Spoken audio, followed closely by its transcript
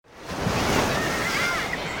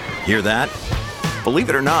Hear that?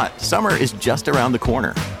 Believe it or not, summer is just around the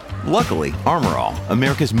corner. Luckily, Armor All,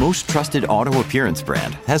 America's most trusted auto appearance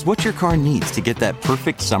brand, has what your car needs to get that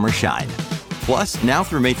perfect summer shine. Plus, now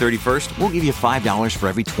through May 31st, we'll give you $5 for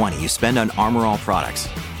every $20 you spend on Armor All products.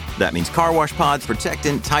 That means car wash pods,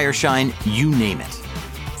 protectant, tire shine, you name it.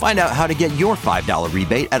 Find out how to get your $5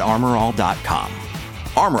 rebate at armorall.com.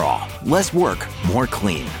 Armor All, less work, more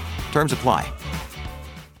clean. Terms apply.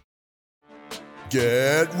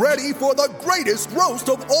 Get ready for the greatest roast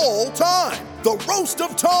of all time, the Roast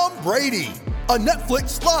of Tom Brady, a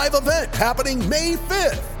Netflix live event happening May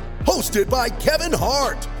 5th. Hosted by Kevin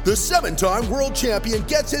Hart, the 7-time world champion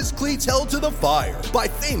gets his cleats held to the fire by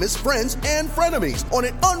famous friends and frenemies on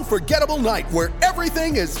an unforgettable night where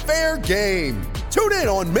everything is fair game. Tune in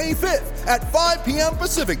on May 5th at 5 p.m.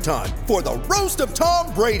 Pacific time for the Roast of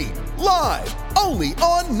Tom Brady, live only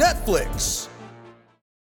on Netflix.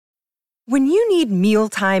 When you need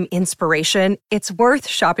mealtime inspiration, it's worth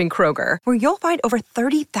shopping Kroger, where you'll find over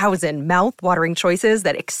 30,000 mouth-watering choices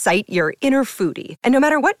that excite your inner foodie. And no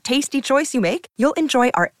matter what tasty choice you make, you'll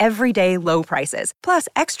enjoy our everyday low prices, plus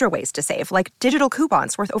extra ways to save, like digital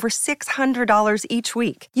coupons worth over $600 each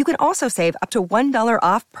week. You can also save up to $1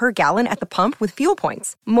 off per gallon at the pump with fuel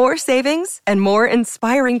points. More savings and more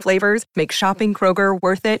inspiring flavors make shopping Kroger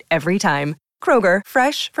worth it every time. Kroger,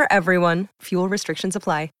 fresh for everyone. Fuel restrictions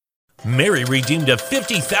apply. Mary redeemed a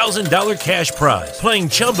 $50,000 cash prize playing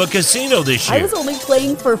Chumba Casino this year. I was only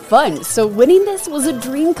playing for fun, so winning this was a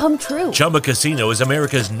dream come true. Chumba Casino is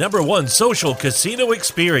America's #1 social casino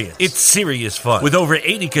experience. It's serious fun. With over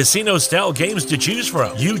 80 casino-style games to choose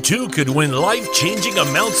from, you too could win life-changing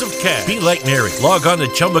amounts of cash. Be like Mary. Log on to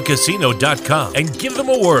ChumbaCasino.com and give them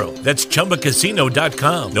a whirl. That's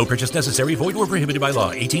ChumbaCasino.com. No purchase necessary. Void or prohibited by law.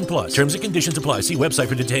 18 plus. Terms and conditions apply. See website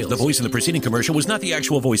for details. The voice in the preceding commercial was not the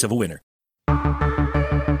actual voice of a winner.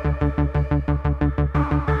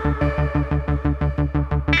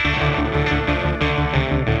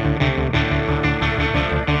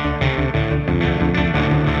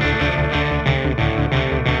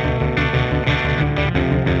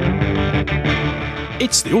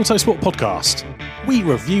 It's the Autosport Podcast. We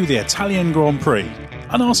review the Italian Grand Prix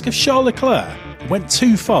and ask if Charles Leclerc went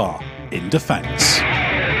too far in defence.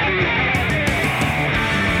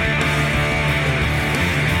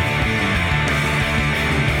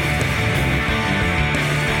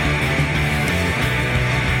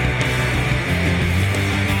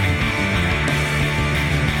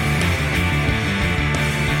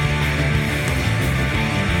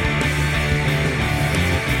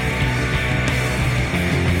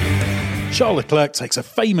 Charles Leclerc takes a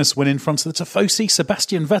famous win in front of the Tifosi.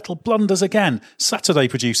 Sebastian Vettel blunders again. Saturday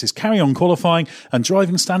produces carry-on qualifying and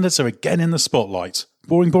driving standards are again in the spotlight.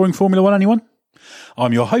 Boring Formula One, anyone?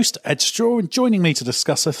 I'm your host, Ed Straw, and joining me to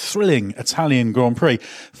discuss a thrilling Italian Grand Prix.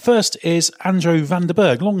 First is Andrew van der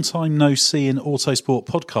Berg. Long time no see in Autosport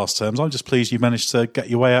podcast terms. I'm just pleased you managed to get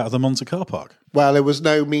your way out of the Monza car park. Well, it was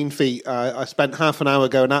no mean feat. I spent half an hour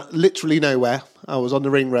going out literally nowhere. I was on the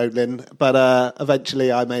ring road, Lynn, but eventually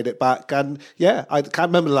I made it back. And yeah, I can't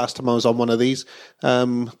remember the last time I was on one of these.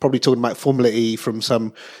 Probably talking about Formula E from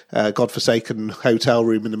some godforsaken hotel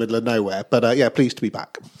room in the middle of nowhere. But yeah, pleased to be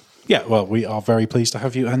back. Yeah, well, we are very pleased to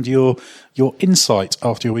have you and your insight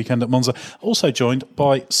after your weekend at Monza. Also joined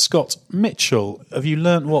by Scott Mitchell. Have you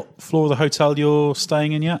learnt what floor of the hotel you're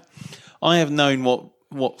staying in yet? I have known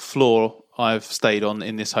what floor I've stayed on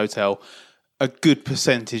in this hotel a good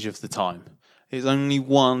percentage of the time. It's only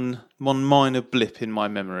one minor blip in my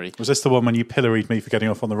memory. Was this the one when you pilloried me for getting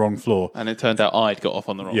off on the wrong floor? And it turned out I'd got off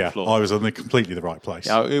on the wrong floor. Yeah, I was on completely the right place.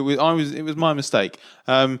 Yeah, it was my mistake.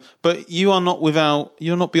 But you're not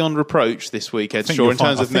beyond reproach this week, Ed Straw, in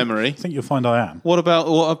terms of memory. I think you'll find I am. Why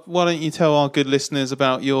don't you tell our good listeners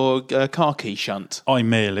about your car key shunt? I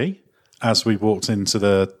merely, as we walked into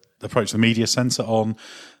the approach the media centre on,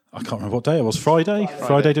 I can't remember what day it was, Friday,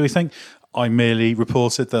 do we think? I merely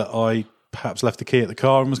reported that I perhaps left the key at the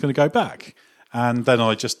car and was going to go back. And then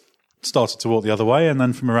I just started to walk the other way, and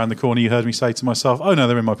then from around the corner you heard me say to myself, oh no,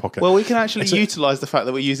 they're in my pocket. Well, we can actually utilise the fact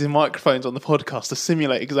that we're using microphones on the podcast to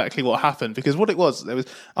simulate exactly what happened, because what it was, there was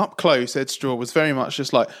up close, Ed Straw was very much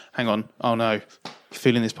just like, hang on, oh no,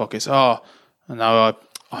 feeling his pockets, no,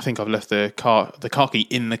 I think I've left the car key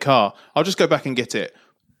in the car. I'll just go back and get it.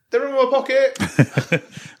 They're in my pocket.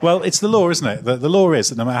 Well, it's the law, isn't it? The law is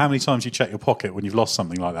that no matter how many times you check your pocket when you've lost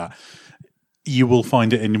something like that, you will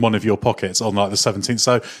find it in one of your pockets on like the 17th.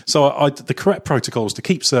 So the correct protocol was to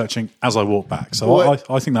keep searching as I walk back. So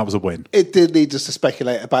I think that was a win. It did lead us to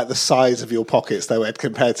speculate about the size of your pockets, though, Ed,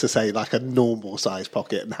 compared to, say, like a normal size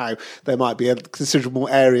pocket, and how there might be a considerable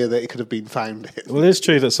area that it could have been found in. Well, it is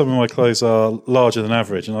true that some of my clothes are larger than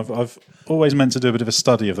average, and I've always meant to do a bit of a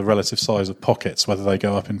study of the relative size of pockets, whether they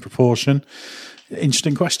go up in proportion.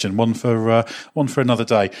 Interesting question, one for another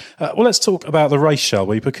day. Well, let's talk about the race, shall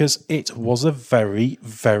we? Because it was a very,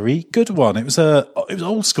 very good one. It was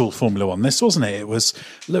old school Formula One, this, wasn't it? It was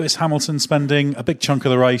Lewis Hamilton spending a big chunk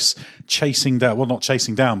of the race chasing down, well, not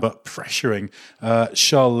chasing down, but pressuring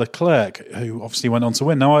Charles Leclerc, who obviously went on to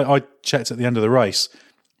win. Now, I checked at the end of the race.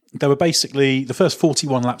 There were basically the first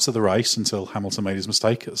 41 laps of the race until Hamilton made his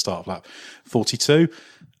mistake at the start of lap 42.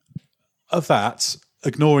 Of that,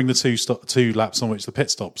 ignoring the two laps on which the pit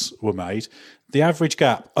stops were made, the average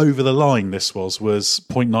gap over the line was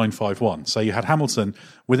 0.951. So you had Hamilton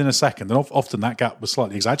within a second, and often that gap was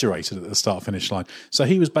slightly exaggerated at the start-finish line. So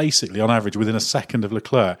he was basically, on average, within a second of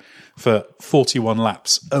Leclerc for 41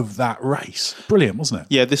 laps of that race. Brilliant, wasn't it?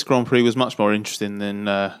 Yeah, this Grand Prix was much more interesting than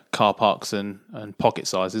car parks and pocket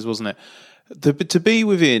sizes, wasn't it? To be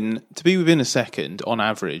within a second on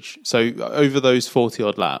average, so over those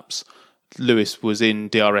 40-odd laps, Lewis was in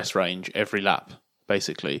DRS range every lap,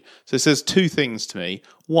 basically. So it says two things to me.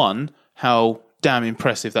 One, how damn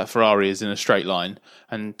impressive that Ferrari is in a straight line.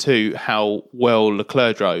 And two, how well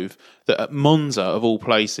Leclerc drove. That at Monza, of all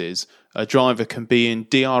places, a driver can be in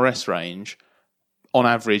DRS range on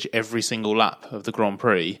average every single lap of the Grand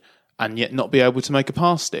Prix and yet not be able to make a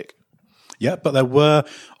pass stick. Yeah, but there were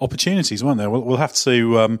opportunities, weren't there? We'll have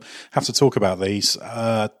to talk about these.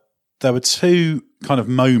 There were two kind of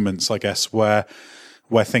moments, I guess, where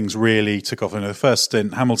things really took off. In the first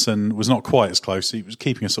stint, Hamilton was not quite as close. He was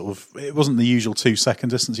keeping it wasn't the usual 2-second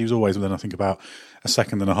distance. He was always within, I think, about a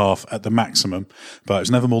second and a half at the maximum. But it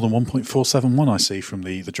was never more than 1.471, I see, from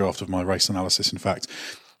the draft of my race analysis, in fact.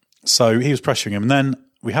 So he was pressuring him. And then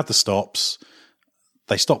we had the stops.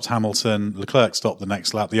 They stopped Hamilton. Leclerc stopped the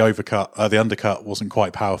next lap. The undercut wasn't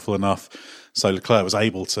quite powerful enough. So Leclerc was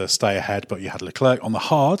able to stay ahead, but you had Leclerc on the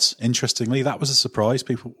hards. Interestingly, that was a surprise.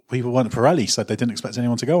 People weren't. Pirelli said they didn't expect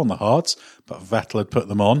anyone to go on the hards, but Vettel had put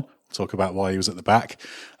them on. We'll talk about why he was at the back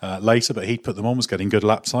later, but he'd put them on, was getting good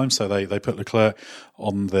lap time, so they put Leclerc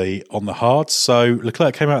on the hards. So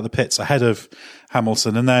Leclerc came out of the pits ahead of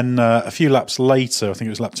Hamilton, and then a few laps later, I think it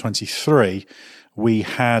was lap 23, we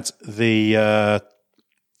had the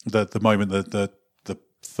moment the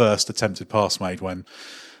first attempted pass made when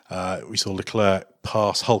we saw Leclerc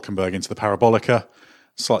pass Hülkenberg into the Parabolica,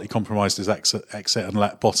 slightly compromised his exit and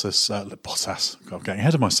let Bottas, I'm getting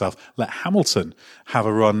ahead of myself, let Hamilton have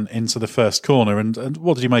a run into the first corner. And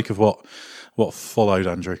what did you make of what followed,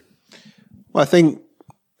 Andrew? Well, I think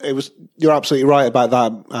you're absolutely right about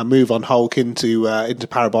that move on Hulk into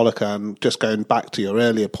Parabolica, and just going back to your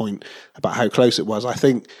earlier point about how close it was. I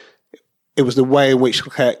think it was the way in which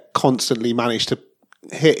Leclerc constantly managed to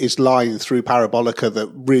hit his line through Parabolica that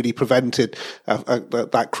really prevented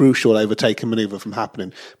that crucial overtaking manoeuvre from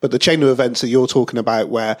happening. But the chain of events that you're talking about,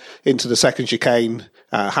 where into the second chicane,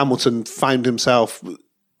 Hamilton found himself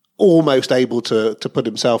almost able to put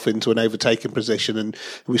himself into an overtaking position, and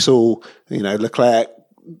we saw, Leclerc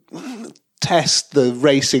test the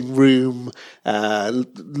racing room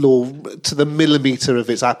law to the millimetre of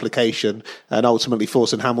its application, and ultimately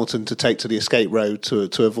forcing Hamilton to take to the escape road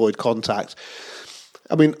to avoid contact.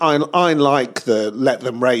 I mean, I like the let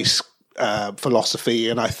them race philosophy,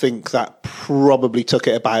 and I think that probably took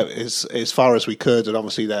it about as far as we could. And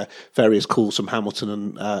obviously there are various calls from Hamilton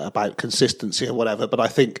and about consistency and whatever, but I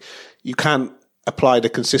think you can't apply the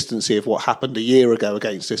consistency of what happened a year ago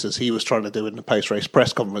against this, as he was trying to do in the post-race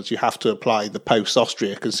press conference. You have to apply the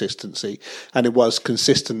post-Austria consistency, and it was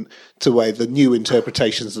consistent to the way the new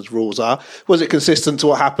interpretations of the rules are. Was it consistent to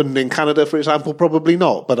what happened in Canada, for example? Probably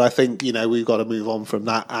not, but I think, we've got to move on from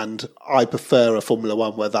that, and I prefer a Formula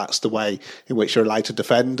One where that's the way in which you're allowed to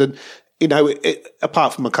defend. And,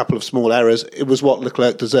 apart from a couple of small errors, it was what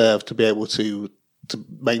Leclerc deserved to be able to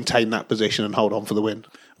maintain that position and hold on for the win.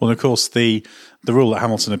 Well, of course, the rule that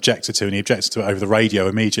Hamilton objected to, and he objected to it over the radio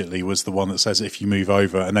immediately, was the one that says if you move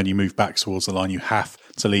over and then you move back towards the line, you have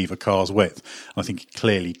to leave a car's width. And I think he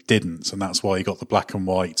clearly didn't, and that's why he got the black and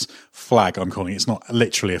white flag. I'm calling it. It's not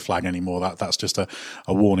literally a flag anymore. That's just a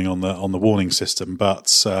warning on the warning system. But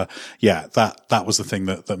that was the thing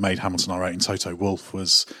that made Hamilton irate. And Toto Wolff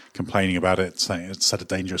was complaining about it, saying it set a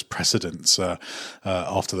dangerous precedent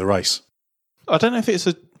after the race. I don't know if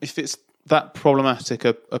it's that problematic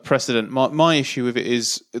a precedent. My issue with it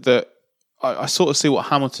is that I sort of see what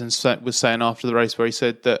Hamilton was saying after the race, where he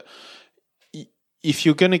said that if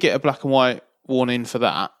you're going to get a black and white warning for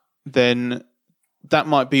that, then that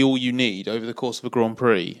might be all you need over the course of a Grand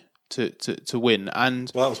Prix to win. And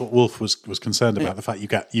that was what Wolf was concerned about, the fact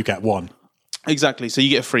you get one. Exactly. So you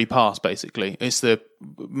get a free pass, basically. It's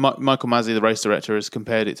Michael Masi, the race director, has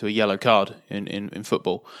compared it to a yellow card in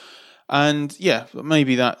football. And yeah,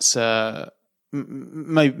 maybe that's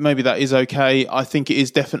maybe that is okay. I think it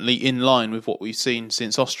is definitely in line with what we've seen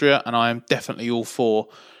since Austria, and I am definitely all for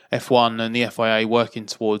F1 and the FIA working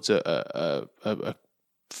towards a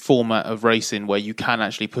format of racing where you can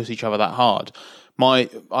actually push each other that hard.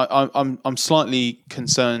 I'm slightly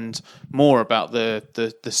concerned more about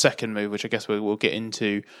the second move, which I guess we'll get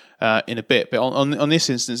into in a bit. But on this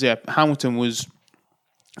instance, yeah, Hamilton was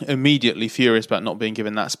immediately furious about not being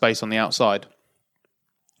given that space on the outside.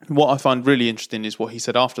 What I find really interesting is what he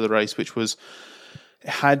said after the race, which was,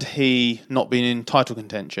 had he not been in title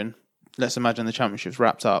contention, let's imagine the championship's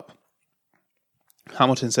wrapped up,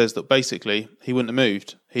 Hamilton says that basically he wouldn't have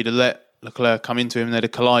moved. He'd have let Leclerc come into him, they'd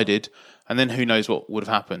have collided, and then who knows what would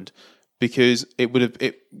have happened, because it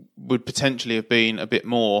would potentially have been a bit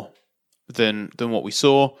more than what we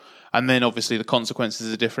saw. And then obviously the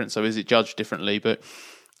consequences are different, so is it judged differently? But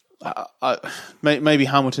maybe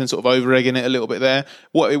Hamilton sort of over-egging it a little bit there.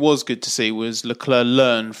 What it was good to see was Leclerc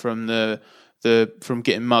learn from from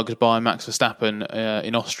getting mugged by Max Verstappen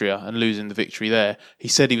in Austria and losing the victory there. He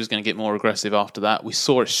said he was going to get more aggressive after that. We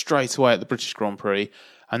saw it straight away at the British Grand Prix,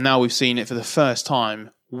 and now we've seen it for the first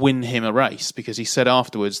time win him a race, because he said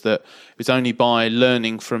afterwards that it was only by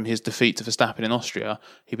learning from his defeat to Verstappen in Austria,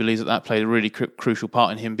 he believes that played a really crucial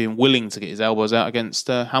part in him being willing to get his elbows out against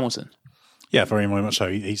Hamilton. Yeah, very much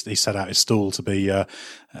so. He set out his stall to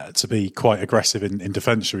be quite aggressive in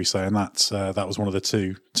defence, shall we say, and that was one of the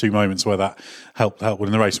two moments where that helped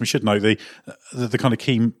win the race. And we should know the kind of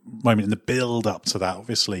key moment in the build up to that,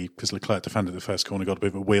 obviously, because Leclerc defended the first corner, got a bit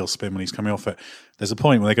of a wheel spin when he's coming off it. There's a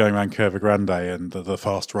point when they're going around Curva Grande and the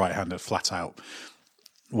fast right hander flat out,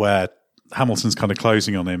 where Hamilton's kind of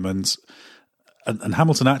closing on him, and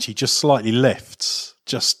Hamilton actually just slightly lifts.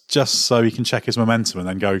 Just so he can check his momentum and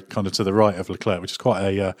then go kind of to the right of Leclerc, which is quite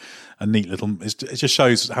a neat little. It just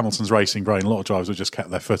shows Hamilton's racing brain. A lot of drivers would just kept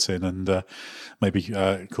their foot in and maybe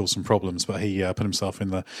cause some problems, but he put himself in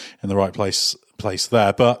the right place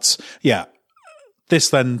there. But yeah, this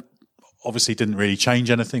then obviously didn't really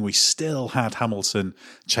change anything. We still had Hamilton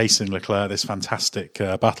chasing Leclerc, this fantastic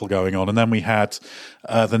battle going on. And then we had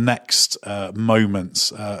the next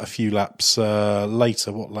moments a few laps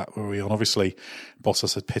later. What lap were we on? Obviously,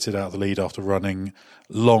 Bottas had pitted out the lead after running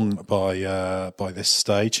long by this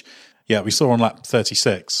stage. Yeah, we saw on lap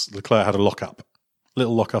 36, Leclerc had a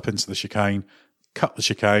little lock up into the chicane, cut the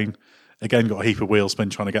chicane, again got a heap of wheel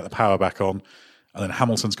spin trying to get the power back on. And then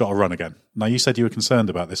Hamilton's got to run again. Now, you said you were concerned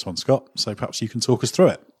about this one, Scott, so perhaps you can talk us through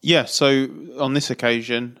it. Yeah, so on this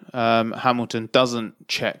occasion, Hamilton doesn't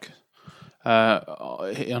check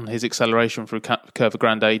on his acceleration through Curva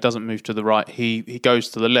Grande. He doesn't move to the right. He goes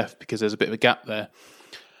to the left because there's a bit of a gap there.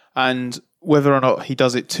 And whether or not he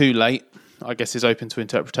does it too late, I guess, is open to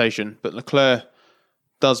interpretation. But Leclerc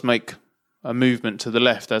does make a movement to the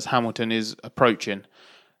left as Hamilton is approaching.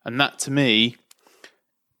 And that, to me,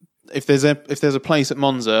 if there's a place at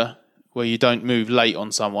Monza where you don't move late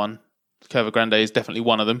on someone, Curva Grande is definitely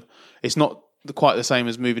one of them. It's not quite the same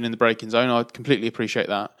as moving in the braking zone. I completely appreciate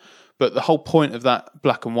that. But the whole point of that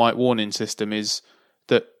black and white warning system is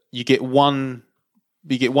that you get one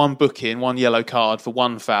booking, one yellow card for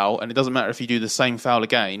one foul, and it doesn't matter if you do the same foul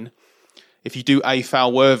again. If you do a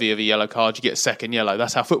foul worthy of a yellow card, you get a second yellow.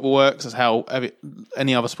 That's how football works. That's how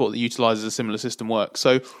any other sport that utilises a similar system works.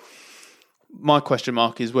 So my question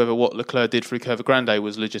mark is whether what Leclerc did through Curva Grande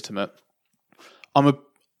was legitimate.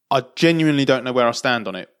 I genuinely don't know where I stand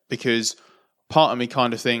on it, because part of me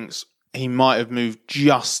kind of thinks he might have moved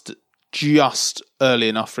just early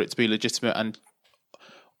enough for it to be legitimate and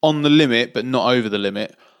on the limit, but not over the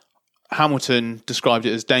limit. Hamilton described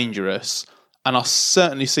it as dangerous, and I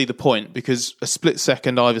certainly see the point, because a split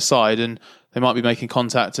second either side and they might be making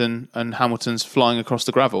contact and Hamilton's flying across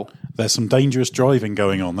the gravel. There's some dangerous driving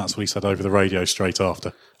going on. That's what he said over the radio straight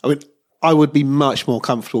after. I mean, I would be much more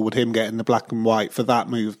comfortable with him getting the black and white for that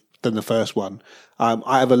move than the first one.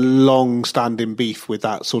 I have a long-standing beef with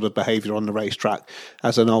that sort of behaviour on the racetrack.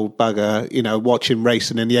 As an old bugger, watching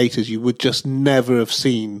racing in the 80s, you would just never have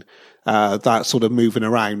seen that sort of moving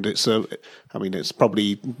around. It's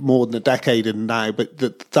probably more than a decade in now, but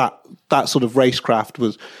that sort of racecraft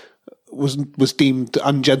was deemed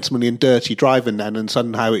ungentlemanly and dirty driving then, and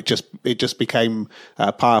somehow it just became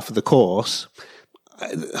par for the course.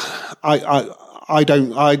 I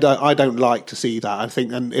don't like to see that. I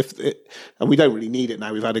think, and we don't really need it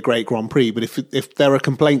now. We've had a great Grand Prix, but if there are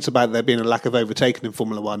complaints about there being a lack of overtaking in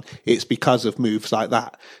Formula One, it's because of moves like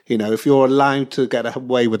that. You know, if you're allowed to get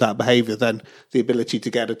away with that behaviour, then the ability to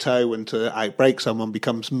get a tow and to outbrake someone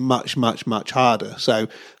becomes much, much, much harder. So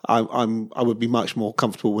I would be much more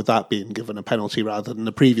comfortable with that being given a penalty rather than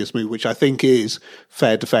the previous move, which I think is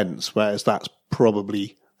fair defence, whereas that's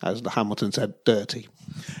probably, as Hamilton said, dirty.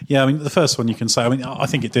 Yeah, I mean, the first one you can say, I mean, I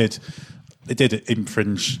think it did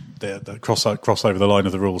infringe the cross over the line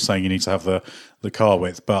of the rules, saying you need to have the car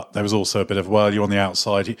width, but there was also a bit of, well, you're on the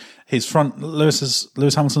outside. Lewis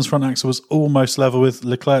Hamilton's front axle was almost level with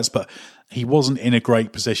Leclerc's, but he wasn't in a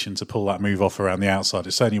great position to pull that move off around the outside.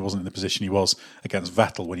 It certainly wasn't in the position he was against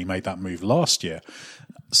Vettel when he made that move last year.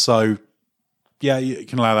 So, yeah, you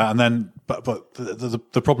can allow that. And then, but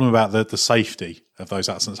the problem about the safety of those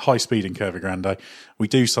accidents, high speed in Curva Grande, we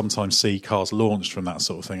do sometimes see cars launched from that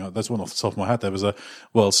sort of thing. There's one off the top of my head. There was a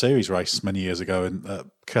World Series race many years ago in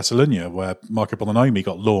Catalonia where Marco Bononomi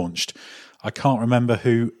got launched. I can't remember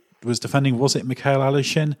who was defending. Was it Mikhail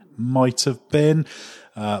Alishin? Might have been,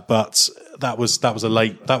 but that was a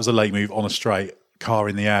late move on a straight, car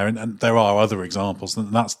in the air, and there are other examples,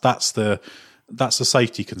 and that's a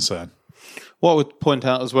safety concern. What I would point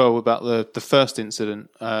out as well about the first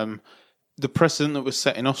incident, the precedent that was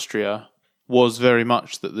set in Austria was very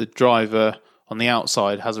much that the driver on the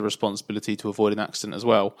outside has a responsibility to avoid an accident as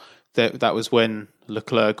well. That was when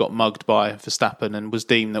Leclerc got mugged by Verstappen and was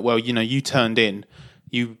deemed that, well, you know, you turned in,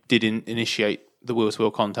 you did initiate the wheel-to-wheel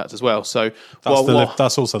contact as well. So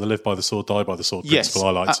that's also the live by the sword, die by the sword principle, I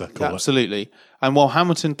like to call it. Absolutely. And while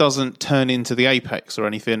Hamilton doesn't turn into the apex or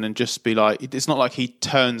anything and just be like, it's not like he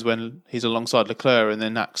turns when he's alongside Leclerc and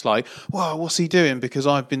then acts like, well, what's he doing? Because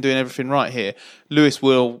I've been doing everything right here. Lewis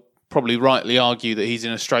will probably rightly argue that he's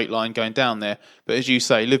in a straight line going down there. But as you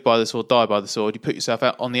say, live by the sword, die by the sword. You put yourself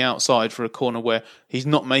out on the outside for a corner where he's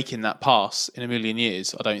not making that pass in a million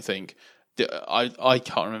years, I don't think. I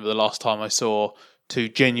can't remember the last time I saw two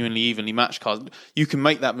genuinely evenly matched cars. You can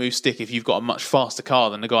make that move stick if you've got a much faster car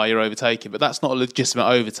than the guy you're overtaking, but that's not a legitimate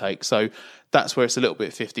overtake. So that's where it's a little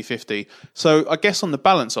bit 50-50. So I guess on the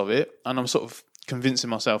balance of it, and I'm sort of convincing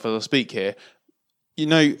myself as I speak here, you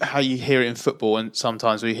know how you hear it in football and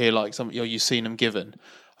sometimes we hear like you've seen them given.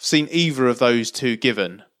 I've seen either of those two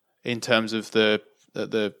given in terms of the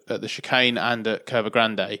chicane and at Curva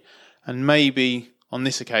Grande, and maybe on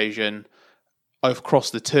this occasion across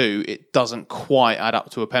the two, it doesn't quite add up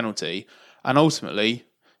to a penalty. And ultimately,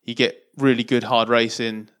 you get really good hard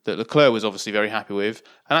racing that Leclerc was obviously very happy with.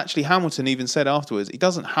 And actually, Hamilton even said afterwards, he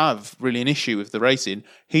doesn't have really an issue with the racing.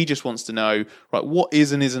 He just wants to know, right, what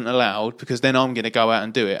is and isn't allowed, because then I'm going to go out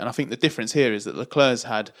and do it. And I think the difference here is that Leclerc's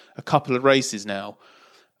had a couple of races now,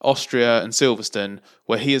 Austria and Silverstone,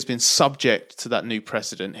 where he has been subject to that new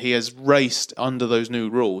precedent. He has raced under those new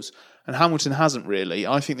rules. And Hamilton hasn't really.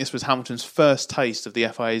 I think this was Hamilton's first taste of the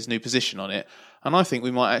FIA's new position on it. And I think we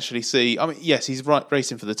might actually see, I mean, yes, he's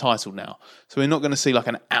racing for the title now. So we're not going to see like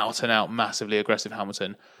an out-and-out massively aggressive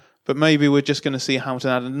Hamilton. But maybe we're just going to see Hamilton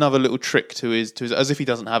add another little trick to his, as if he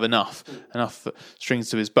doesn't have enough strings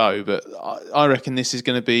to his bow. But I reckon this is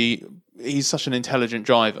going to be, he's such an intelligent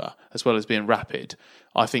driver as well as being rapid.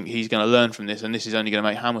 I think he's going to learn from this, and this is only going to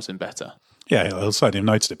make Hamilton better. Yeah, he'll certainly have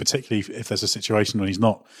noticed it, particularly if there's a situation when he's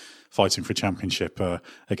not fighting for a championship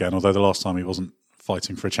again, although the last time he wasn't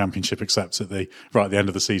fighting for a championship except at the end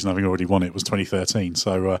of the season, having already won it, was 2013.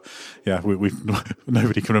 So, we've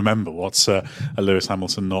nobody can remember what a Lewis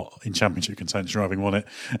Hamilton not in championship contention or having won it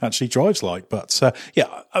actually drives like. But,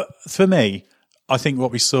 for me, I think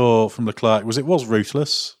what we saw from Leclerc was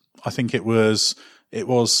ruthless. I think it was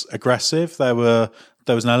aggressive. There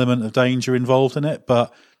was an element of danger involved in it,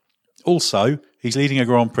 but also he's leading a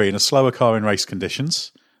Grand Prix in a slower car in race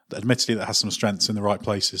conditions. Admittedly, that has some strengths in the right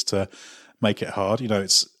places to make it hard. You know,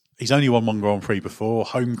 he's only won one Grand Prix before,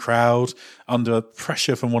 home crowd, under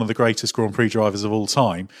pressure from one of the greatest Grand Prix drivers of all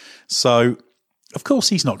time. So, of course,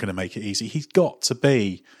 he's not going to make it easy. He's got to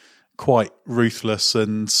be quite ruthless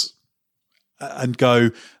and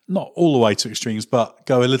go not all the way to extremes, but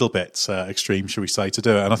go a little bit extreme, shall we say, to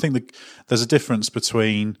do it. And I think there's a difference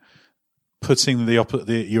between putting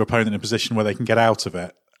your opponent in a position where they can get out of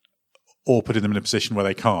it, or putting them in a position where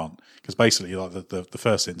they can't. Because basically, like the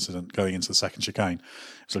first incident going into the second chicane,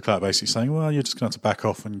 it was Leclerc basically saying, well, you're just going to have to back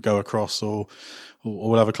off and go across or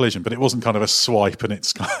we'll have a collision. But it wasn't kind of a swipe and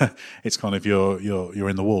it's kind of you're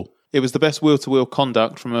in the wall. It was the best wheel-to-wheel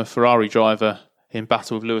conduct from a Ferrari driver in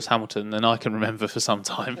battle with Lewis Hamilton than I can remember for some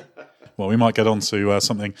time. well, we might get on to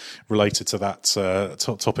something related to that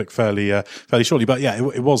topic fairly shortly. But yeah,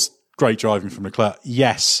 it was great driving from Leclerc.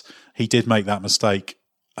 Yes, he did make that mistake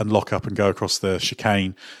and lock up and go across the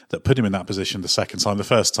chicane that put him in that position the second time. The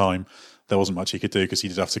first time, there wasn't much he could do because he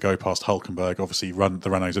did have to go past Hülkenberg. Obviously, the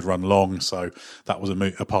Renaults had run long, so that was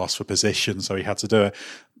a pass for position, so he had to do it.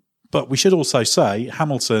 But we should also say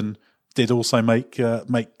Hamilton did also make a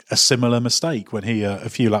similar mistake when he, a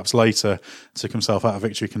few laps later, took himself out of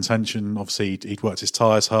victory contention. Obviously, he'd worked his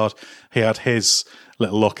tyres hard. He had his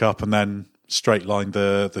little lock-up and then straight lined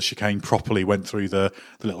the chicane properly, went through the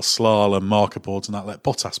little slalom marker boards, and that let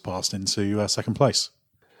Bottas past into second place.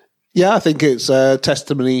 Yeah, I think it's a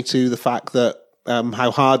testimony to the fact that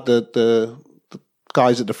how hard the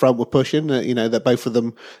guys at the front were pushing, that both of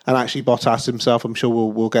them, and actually Bottas himself, I'm sure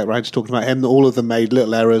we'll get around to talking about him, all of them made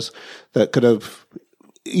little errors that could have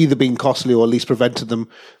either been costly or at least prevented them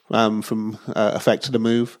from affecting the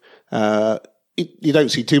move. You don't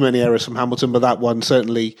see too many errors from Hamilton, but that one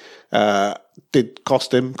certainly did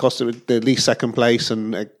cost him at least second place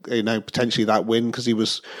and potentially that win, because he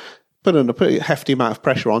was putting a pretty hefty amount of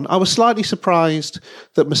pressure on. I was slightly surprised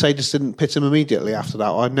that Mercedes didn't pit him immediately after that.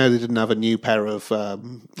 I know they didn't have a new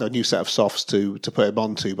set of softs to put him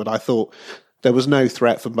onto, but I thought there was no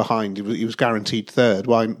threat from behind. He was guaranteed third.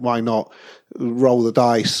 Why not roll the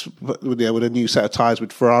dice with a new set of tyres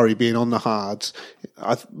with Ferrari being on the hards?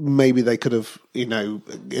 Maybe they could have,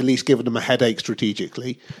 at least given them a headache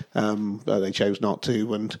strategically, but they chose not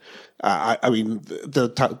to. And I mean,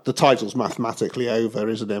 the title's mathematically over,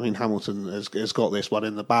 isn't it? I mean, Hamilton has got this one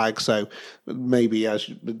in the bag, so maybe, as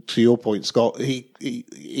to your point, Scott,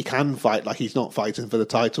 he can fight like he's not fighting for the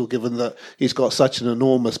title, given that he's got such an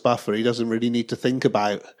enormous buffer. He doesn't really need to think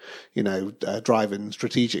about, driving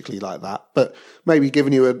strategically like that. But maybe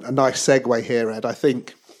giving you a nice segue here, Ed, I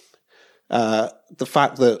think the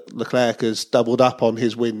fact that Leclerc has doubled up on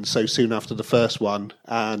his win so soon after the first one,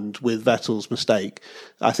 and with Vettel's mistake,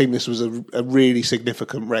 I think this was a really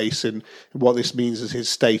significant race in what this means as his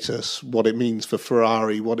status, what it means for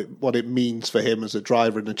Ferrari, what it means for him as a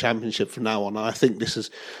driver in the championship from now on. And I think this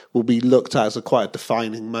will be looked at as quite a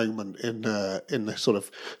defining moment in the sort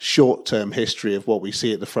of short-term history of what we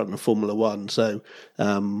see at the front of Formula One. So,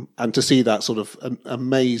 and to see that sort of an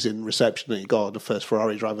amazing reception that he got, the first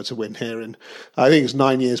Ferrari driver to win here, and I think it's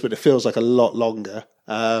 9 years, but it feels like a lot longer.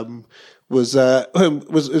 Was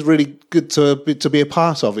really good to be a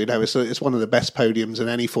part of. It's one of the best podiums in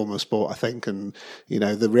any form of sport, I think. And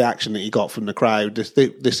the reaction that he got from the crowd.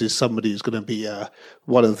 This is somebody who's going to be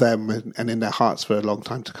one of them and in their hearts for a long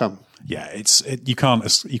time to come. Yeah, you can't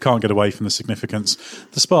get away from the significance.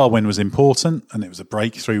 The Spa win was important, and it was a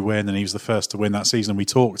breakthrough win, and he was the first to win that season. We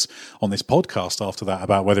talked on this podcast after that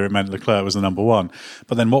about whether it meant Leclerc was the number one.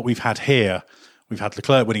 But then what we've had here, we've had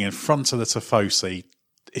Leclerc winning in front of the Tifosi.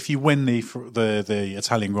 If you win the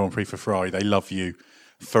Italian Grand Prix for Ferrari, they love you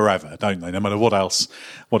forever, don't they? No matter what else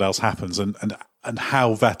happens, and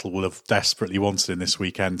how Vettel will have desperately wanted in this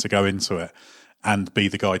weekend to go into it and be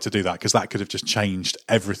the guy to do that, because that could have just changed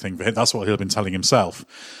everything for him. That's what he'll have been telling himself,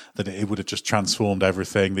 that it would have just transformed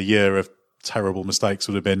everything. The year of terrible mistakes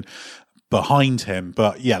would have been behind him.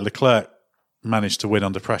 But yeah, Leclerc managed to win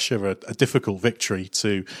under pressure, a difficult victory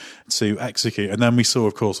to execute. And then we saw,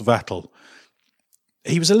 of course, Vettel.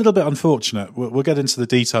 He was a little bit unfortunate. We'll get into the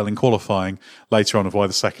detail in qualifying later on of why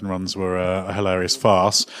the second runs were a hilarious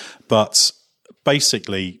farce. But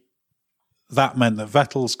basically, that meant that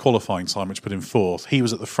Vettel's qualifying time, which put him fourth, he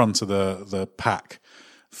was at the front of the pack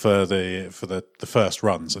for the first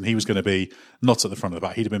runs, and he was going to be not at the front of the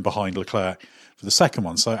pack. He'd have been behind Leclerc for the second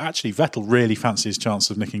one. So actually, Vettel really fancied his chance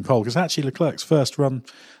of nicking pole, because actually Leclerc's first run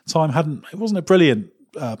time wasn't a brilliant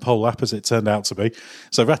pole lap as it turned out to be.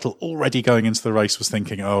 So Vettel already going into the race was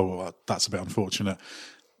thinking, oh, that's a bit unfortunate.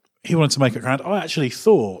 He wanted to make it around. I actually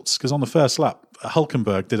thought, because on the first lap,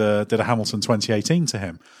 Hülkenberg did a Hamilton 2018 to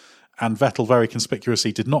him. And Vettel very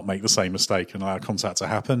conspicuously did not make the same mistake and allowed contact to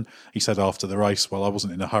happen. He said after the race, well, I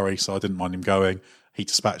wasn't in a hurry, so I didn't mind him going. He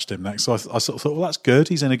dispatched him next. So I sort of thought, well, that's good.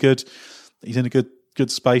 He's in a good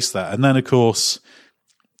space there. And then, of course,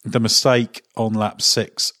 the mistake on lap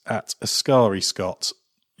 6 at Ascari, Scott.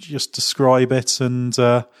 Just describe it and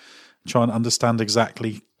try and understand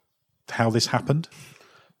exactly how this happened.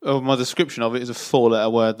 Oh, my description of it is a 4-letter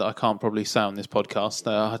word that I can't probably say on this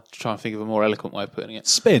podcast. I had to try and think of a more eloquent way of putting it.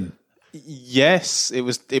 Spin. Yes,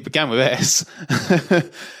 it began with S.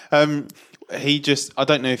 I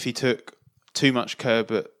don't know if he took too much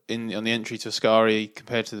curb on the entry to Ascari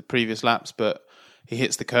compared to the previous laps, but he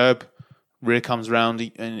hits the curb, rear comes round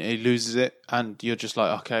and he loses it, and you're just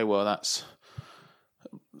like, okay, well,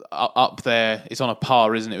 up there. It's on a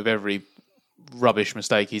par, isn't it, with every rubbish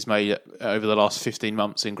mistake he's made over the last 15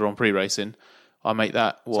 months in Grand Prix racing. I make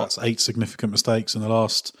that, So that's 8 significant mistakes in the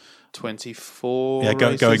last 24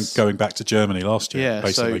 races. Going back to Germany last year,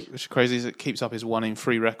 basically. So which is crazy is it keeps up his 1 in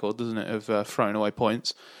 3 record, doesn't it, of throwing away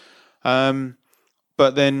points. But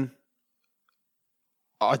then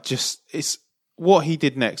it's what he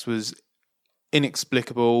did next was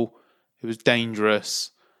inexplicable, it was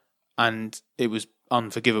dangerous, and it was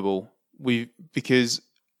unforgivable. I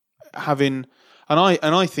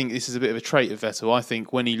think this is a bit of a trait of Vettel. I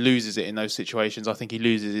think when he loses it in those situations, I think he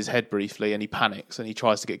loses his head briefly and he panics and he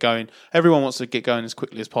tries to get going. Everyone wants to get going as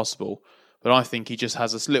quickly as possible, but I think he just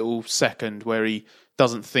has this little second where he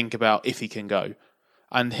doesn't think about if he can go.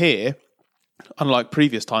 And here, unlike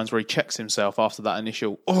previous times where he checks himself after that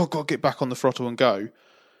initial, I've got to get back on the throttle and go,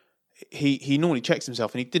 he normally checks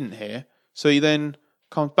himself and he didn't here. So he then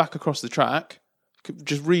comes back across the track,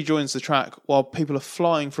 just rejoins the track while people are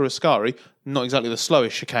flying through Ascari. Not exactly the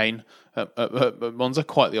slowest chicane at Monza,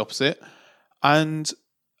 quite the opposite. And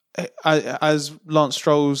as Lance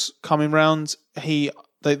Stroll's coming round,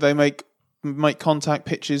 they make contact,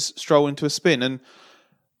 pitches Stroll into a spin. And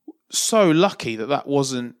so lucky that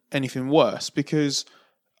wasn't anything worse, because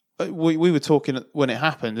we were talking when it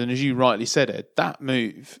happened, and as you rightly said, Ed, that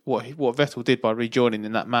move, what Vettel did by rejoining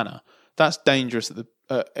in that manner, that's dangerous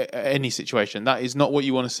at any situation. That is not what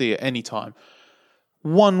you want to see at any time.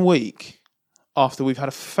 1 week after we've had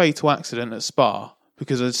a fatal accident at Spa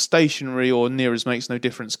because a stationary or near as makes no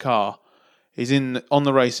difference car is on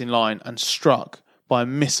the racing line and struck by a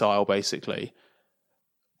missile, basically.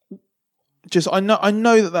 I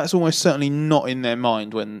know that's almost certainly not in their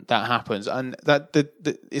mind when that happens, and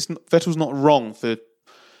Vettel's not wrong for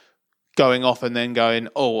going off and then going,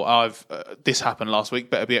 this happened last week,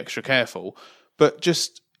 better be extra careful. But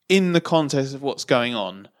just in the context of what's going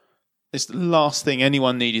on, it's the last thing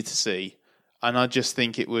anyone needed to see. And I just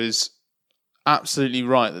think it was absolutely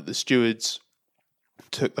right that the stewards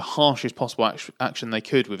took the harshest possible action they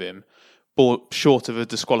could with him, short of a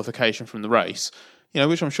disqualification from the race,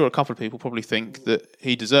 which I'm sure a couple of people probably think that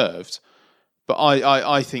he deserved. But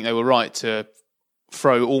I think they were right to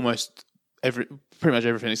throw pretty much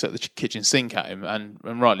everything except the kitchen sink at him, and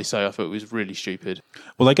rightly so. I thought it was really stupid.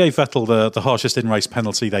 Well, they gave Vettel the harshest in-race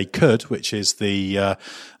penalty they could, which is the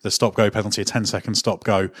stop-go penalty, a 10-second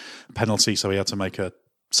stop-go penalty, so he had to make a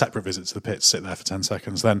separate visit to the pit, sit there for 10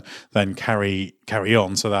 seconds, then carry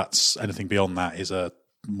on. So that's anything beyond that is a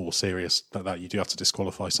more serious, that you do have to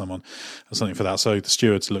disqualify someone or something for that. So the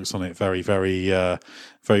stewards looked on it very, very,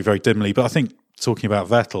 very, very dimly. But I think talking about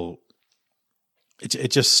Vettel,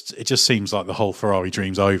 It just seems like the whole Ferrari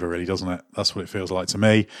dream's over, really, doesn't it? That's what it feels like to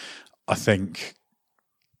me. I think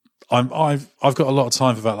I've got a lot of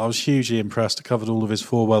time for Vettel. I was hugely impressed. I covered all of his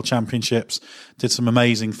 4 World Championships, did some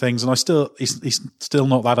amazing things, and he's still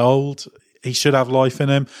not that old. He should have life in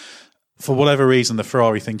him. For whatever reason, the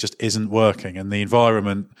Ferrari thing just isn't working, and the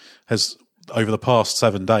environment has, over the past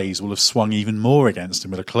 7 days, will have swung even more against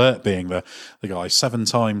him, with Leclerc being the guy. 7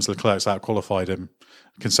 times Leclerc's outqualified him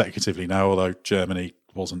consecutively now, although Germany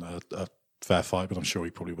wasn't a fair fight, but I'm sure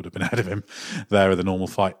he probably would have been ahead of him there in the normal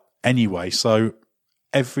fight anyway. So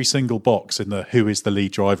every single box in the who is the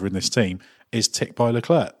lead driver in this team is ticked by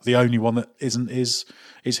Leclerc. The only one that isn't is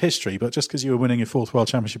history. But just because you were winning your 4th World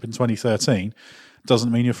Championship in 2013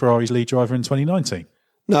 doesn't mean you're Ferrari's lead driver in 2019.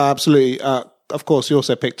 No, absolutely. Of course, he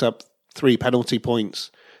also picked up 3 penalty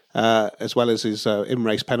points, as well as his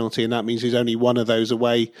in-race penalty, and that means he's only one of those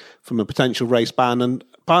away from a potential race ban. And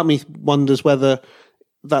part of me wonders whether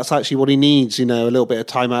that's actually what he needs, a little bit of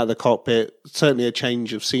time out of the cockpit, certainly a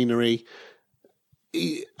change of scenery.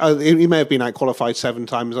 He may have been out-qualified 7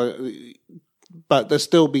 times, but there's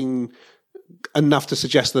still been enough to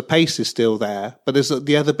suggest the pace is still there, but there's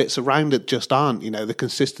the other bits around it just aren't, the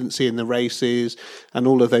consistency in the races and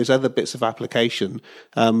all of those other bits of application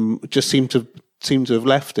just seem to have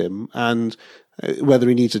left him. And whether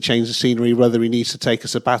he needs to change the scenery, whether he needs to take a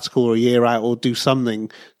sabbatical or a year out or do something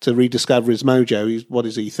to rediscover his mojo. What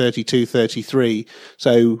is he, 32, 33?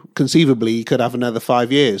 So conceivably he could have another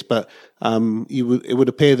 5 years, but it would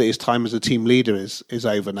appear that his time as a team leader is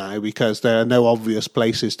over now, because there are no obvious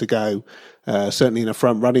places to go, certainly in a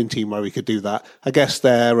front running team where we could do that. I guess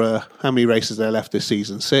there are, how many races are there left this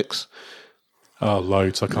season? 6? Oh,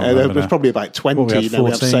 loads. I can't remember. There's probably about 20. We have 14, we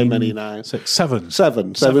have so many now. 7. So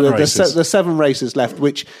there's 7 races left,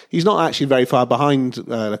 which he's not actually very far behind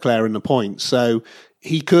Leclerc in the points. So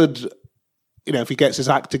he could, if he gets his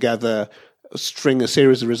act together, string a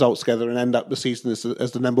series of results together and end up the season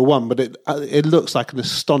as the number one. But it looks like an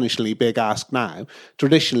astonishingly big ask now.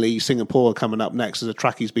 Traditionally, Singapore coming up next as a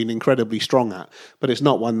track he's been incredibly strong at, but it's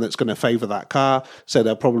not one that's going to favour that car. So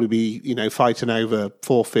they'll probably be, fighting over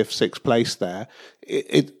 4th, 5th, 6th place there.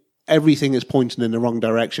 Everything is pointing in the wrong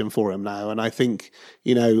direction for him now, and I think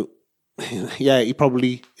he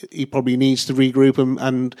probably needs to regroup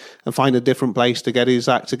and find a different place to get his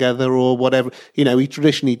act together or whatever. He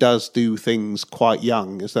traditionally does do things quite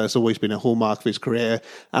young, as that's always been a hallmark of his career.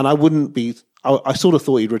 And I sort of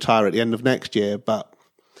thought he'd retire at the end of next year, but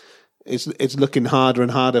it's looking harder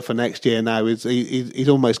and harder for next year now. He's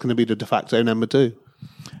almost going to be the de facto number 2.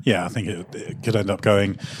 Yeah, I think it could end up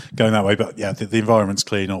going that way. But yeah, the environment's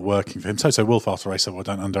clearly not working for him. Toto Wolff after race said, well,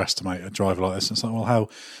 don't underestimate a driver like this. And it's like, well,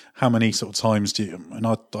 how many sort of times do you... And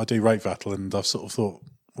I do rate Vettel, and I've sort of thought,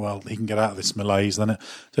 well, he can get out of this malaise, then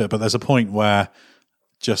do it. But there's a point where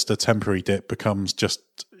just a temporary dip becomes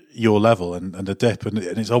just your level and a dip. And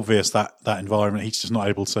it's obvious that environment, he's just not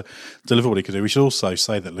able to deliver what he could do. We should also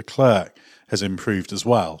say that Leclerc has improved as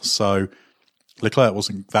well. So Leclerc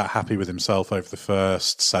wasn't that happy with himself over the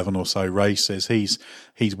first 7 or so races.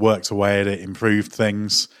 He's worked away at it, improved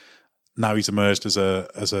things. Now he's emerged as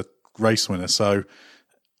a race winner. So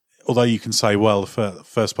although you can say, well, the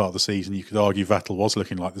first part of the season, you could argue Vettel was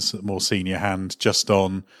looking like this more senior hand just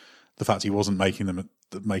on the fact he wasn't making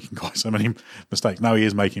quite so many mistakes. Now he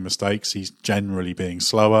is making mistakes. He's generally being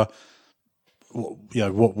slower.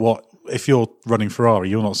 What if you're running Ferrari,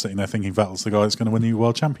 you're not sitting there thinking Vettel's the guy that's going to win the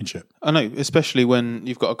World Championship. I know, especially when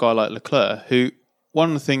you've got a guy like Leclerc, who, one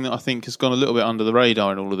of the things that I think has gone a little bit under the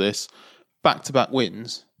radar in all of this, back-to-back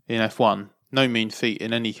wins in F1, no mean feat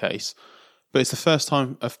in any case, but it's the first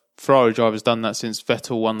time a Ferrari driver's done that since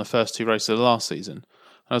Vettel won the first 2 races of the last season. And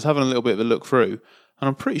I was having a little bit of a look through, and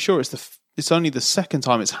I'm pretty sure it's only the second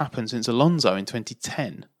time it's happened since Alonso in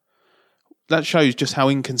 2010. That shows just how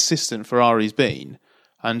inconsistent Ferrari's been.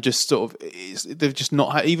 And just sort of, they've just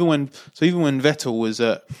not. Even when Vettel was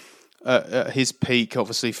at his peak,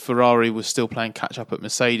 obviously Ferrari was still playing catch up at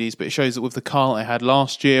Mercedes. But it shows that with the car they had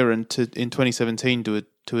last year and in 2017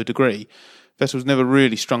 to a degree, Vettel's never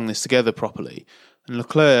really strung this together properly. And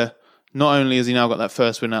Leclerc, not only has he now got that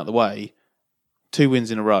first win out of the way, 2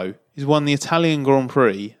 wins in a row, he's won the Italian Grand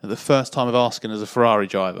Prix at the first time of asking as a Ferrari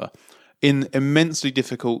driver in immensely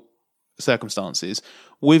difficult circumstances,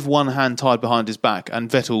 with one hand tied behind his back,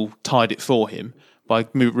 and Vettel tied it for him by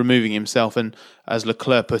removing himself and, as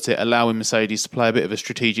Leclerc put it, allowing Mercedes to play a bit of a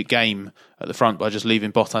strategic game at the front by just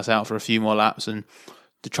leaving Bottas out for a few more laps and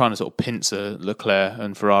trying to sort of pincer Leclerc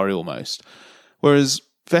and Ferrari almost. Whereas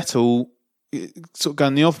Vettel, sort of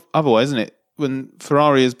going the other way, isn't it? When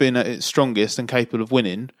Ferrari has been at its strongest and capable of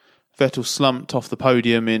winning, Vettel slumped off the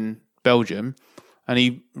podium in Belgium and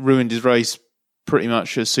he ruined his race pretty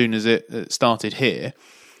much as soon as it started here.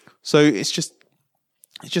 So it's just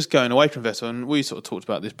going away from Vettel, and we sort of talked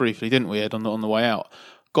about this briefly, didn't we, Ed, on the way out.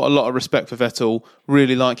 Got a lot of respect for Vettel,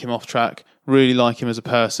 really like him off track, really like him as a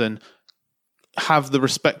person, have the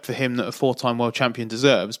respect for him that a 4-time world champion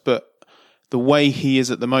deserves, but the way he is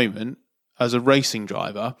at the moment, as a racing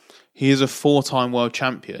driver, he is a 4-time world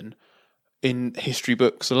champion in history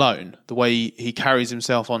books alone. The way he carries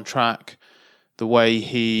himself on track, the way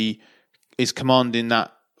he is commanding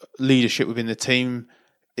that leadership within the team,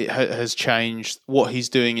 it has changed. What he's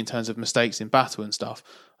doing in terms of mistakes in battle and stuff.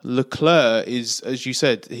 Leclerc is, as you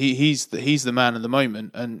said, he's the man at the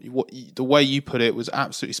moment, and the way you put it was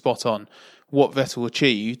absolutely spot on. What Vettel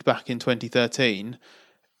achieved back in 2013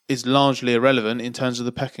 is largely irrelevant in terms of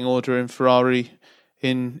the pecking order in Ferrari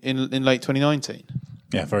in late 2019.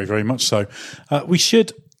 Yeah, very, very much so. We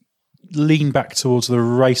should lean back towards the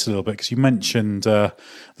race a little bit, because you mentioned the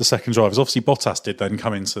second drivers. Obviously, Bottas did then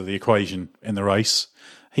come into the equation in the race.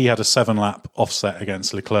 He had a 7-lap offset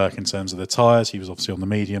against Leclerc in terms of the tyres. He was obviously on the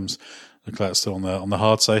mediums. Leclerc's still on the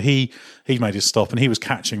hard. So he made his stop, and he was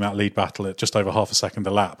catching that lead battle at just over half a second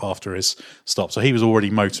a lap after his stop. So he was already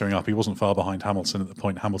motoring up. He wasn't far behind Hamilton at the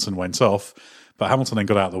point Hamilton went off. But Hamilton then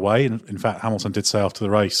got out of the way. And in fact, Hamilton did say after the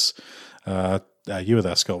race, you were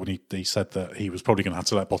there, Scott, when he said that he was probably going to have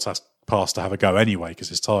to let Bottas pass to have a go anyway, because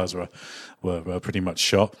his tyres were pretty much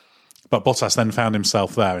shot. But Bottas then found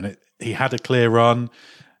himself there, and he had a clear run.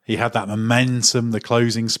 He had that momentum, the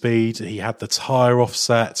closing speed. He had the tyre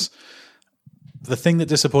offset. The thing that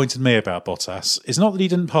disappointed me about Bottas is not that he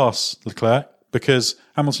didn't pass Leclerc, because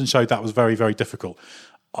Hamilton showed that was very, very difficult.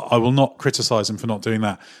 I will not criticise him for not doing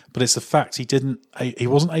that, but it's the fact he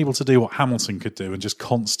wasn't able to do what Hamilton could do and just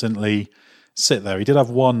constantly sit there. He did have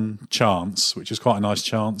one chance, which was quite a nice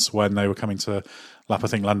chance, when they were coming to lap, I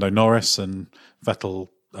think, Lando Norris, and Vettel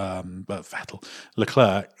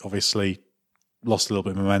Leclerc obviously lost a little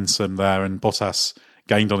bit of momentum there, and Bottas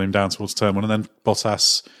gained on him down towards turn one, and then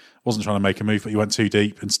Bottas wasn't trying to make a move, but he went too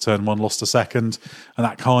deep into turn one, lost a second, and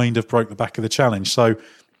that kind of broke the back of the challenge. So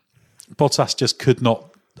Bottas just could not.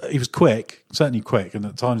 He was quick, certainly quick, and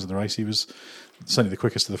at times in the race he was certainly the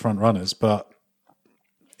quickest of the front runners, but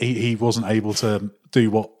he wasn't able to do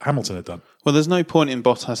what Hamilton had done. Well, there's no point in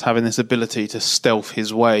Bottas having this ability to stealth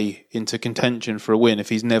his way into contention for a win if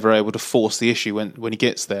he's never able to force the issue when he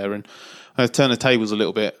gets there. And I'll turn the tables a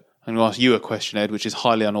little bit. I'm going to ask you a question, Ed, which is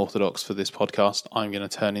highly unorthodox for this podcast. I'm going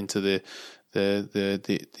to turn into the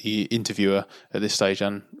interviewer at this stage,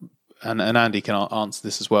 and Andy can answer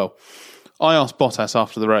this as well. I asked Bottas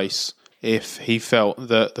after the race if he felt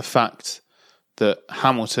that the fact that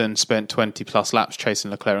Hamilton spent 20 plus laps chasing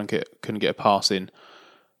Leclerc and couldn't get a pass in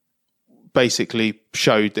basically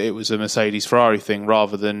showed that it was a Mercedes-Ferrari thing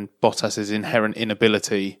rather than Bottas's inherent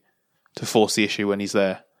inability to force the issue when he's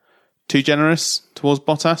there. Too generous towards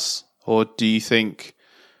Bottas? Or do you think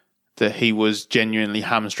that he was genuinely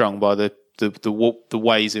hamstrung by the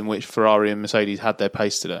ways in which Ferrari and Mercedes had their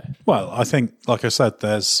pace today? Well, I think, like I said,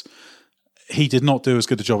 he did not do as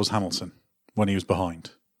good a job as Hamilton when he was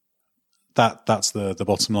behind. That's the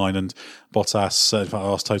bottom line. And Bottas, in fact, I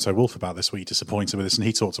asked Toto Wolff about this, were you disappointed with this? And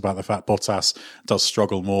he talked about the fact Bottas does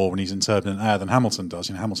struggle more when he's in turbulent air than Hamilton does.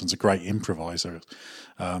 You know, Hamilton's a great improviser,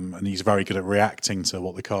 and he's very good at reacting to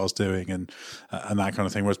what the car's doing and that kind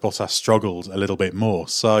of thing, whereas Bottas struggled a little bit more.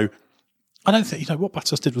 So I don't think, what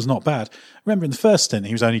Bottas did was not bad. Remember, in the first stint,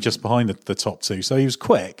 he was only just behind the top two, so he was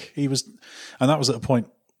quick. And that was at a point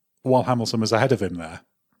while Hamilton was ahead of him there.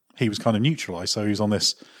 He was kind of neutralised, so he was on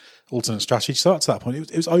this alternate strategy. So up to that point,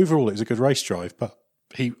 it was overall a good race drive, but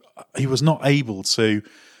he was not able to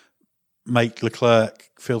make Leclerc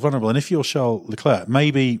feel vulnerable. And if you're Charles Leclerc,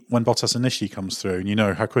 maybe when Bottas initially comes through and you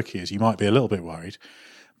know how quick he is, you might be a little bit worried.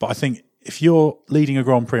 But I think if you're leading a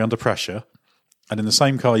Grand Prix under pressure, and in the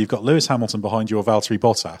same car you've got Lewis Hamilton behind you or Valtteri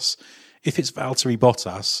Bottas, if it's Valtteri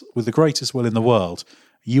Bottas with the greatest will in the world,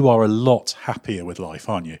 you are a lot happier with life,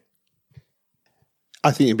 aren't you?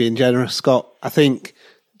 I think you're being generous, Scott. I think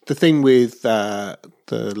the thing with the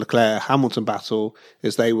Leclerc-Hamilton battle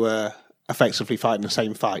is they were effectively fighting the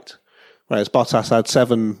same fight. Whereas Bottas had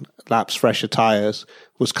 7 laps fresher tyres,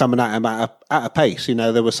 was coming at him at a pace.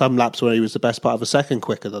 There were some laps where he was the best part of a second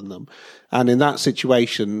quicker than them. And in that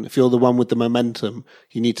situation, if you're the one with the momentum,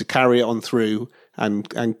 you need to carry it on through and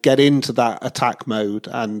get into that attack mode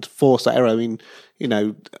and force that error. I mean,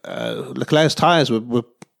 Leclerc's tyres were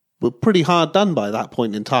pretty hard done by that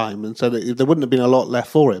point in time, and so there wouldn't have been a lot left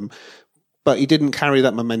for him. But he didn't carry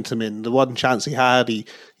that momentum in. The one chance he had, he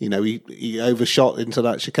overshot into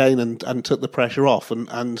that chicane and took the pressure off,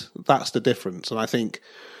 and that's the difference. And I think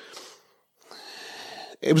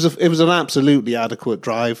it was an absolutely adequate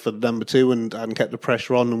drive for the number 2 and kept the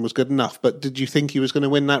pressure on and was good enough. But did you think he was going to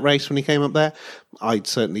win that race when he came up there? I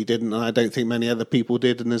certainly didn't, and I don't think many other people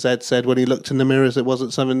did. And as Ed said, when he looked in the mirrors, it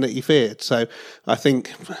wasn't something that he feared. So I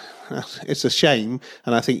think it's a shame,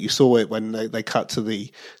 and I think you saw it when they cut to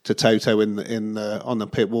Toto on the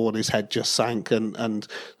pit wall, and his head just sank, and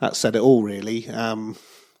that said it all really.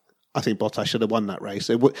 I think Bottas should have won that race.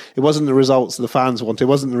 It wasn't the results the fans wanted. It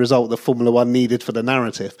wasn't the result that Formula One needed for the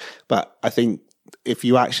narrative. But I think if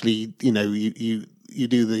you actually, you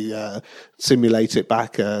do the simulate it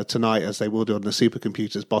back tonight as they will do on the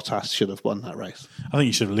supercomputers, Bottas should have won that race. I think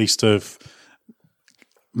you should at least have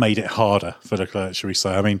made it harder for Leclerc, shall we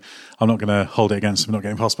say. I mean, I'm not going to hold it against him not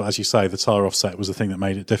getting past, but as you say, the tyre offset was the thing that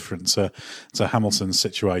made it different to Hamilton's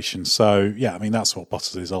situation. So, yeah, I mean, that's what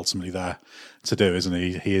Bottas is ultimately there to do, isn't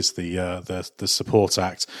he? He is the support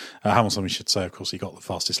act. Hamilton, we should say, of course, he got the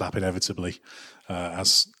fastest lap inevitably,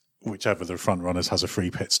 as whichever the front runners has a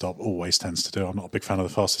free pit stop always tends to do. I'm not a big fan of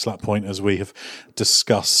the fastest lap point, as we have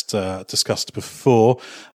discussed before.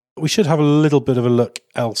 We should have a little bit of a look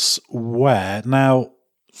elsewhere. Now,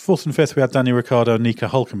 4th and 5th, we had Daniel Ricciardo and Nico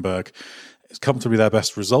Hülkenberg. It's comfortably their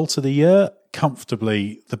best result of the year,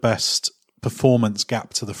 comfortably the best performance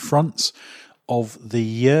gap to the front of the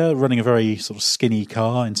year, running a very sort of skinny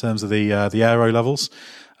car in terms of the aero levels.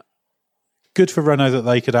 Good for Renault that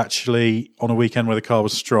they could actually, on a weekend where the car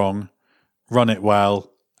was strong, run it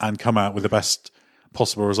well and come out with the best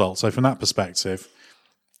possible result. So from that perspective,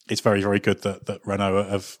 it's very, very good that Renault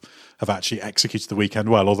have actually executed the weekend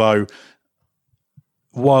well, although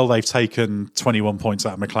while they've taken 21 points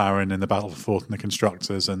out of McLaren in the battle for 4th in the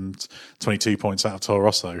Constructors and 22 points out of Toro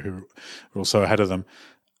Rosso, who are also ahead of them,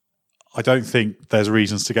 I don't think there's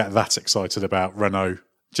reasons to get that excited about Renault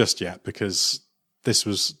just yet, because this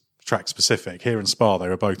was track specific. Here in Spa, they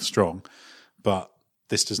were both strong, but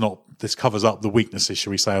this covers up the weaknesses,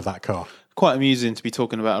 shall we say, of that car. Quite amusing to be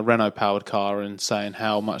talking about a Renault-powered car and saying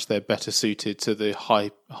how much they're better suited to the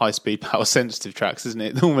high-speed, power-sensitive tracks, isn't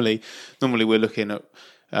it? Normally we're looking at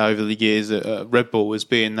over the years at Red Bull as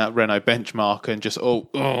being that Renault benchmark, and just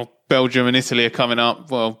Belgium and Italy are coming up.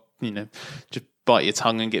 Well, just bite your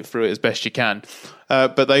tongue and get through it as best you can.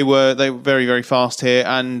 But they were very, very fast here,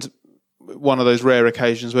 and one of those rare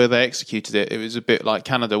occasions where they executed it. It was a bit like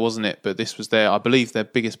Canada, wasn't it? But this was I believe, their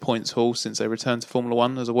biggest points haul since they returned to Formula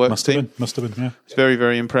One as a works team. Must have been, yeah. It's very,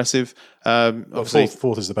 very impressive. Obviously,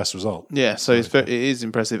 fourth is the best result. Yeah, so it is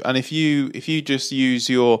impressive. And if you just use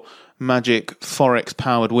your magic Forex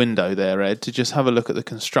powered window there, Ed, to just have a look at the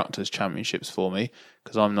Constructors' Championships for me,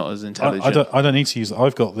 because I'm not as intelligent. I don't need to use it.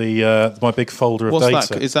 I've got my big folder of data. What's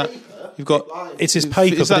that? Is that... You've got it's his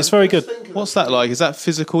paper, but it's very good. What's that like? Is that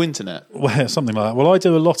physical internet? Well, something like that. Well, I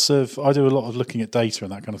do a lot of looking at data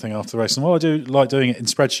and that kind of thing after the race. And while I do like doing it in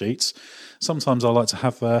spreadsheets, sometimes I like to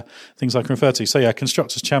have things I can refer to. So yeah,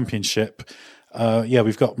 Constructors' Championship.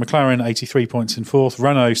 We've got McLaren 83 points in fourth,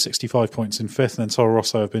 Renault 65 points in fifth, and then Toro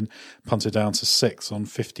Rosso have been punted down to sixth on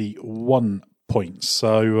 51 points.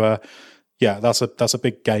 So that's a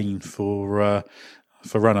big gain for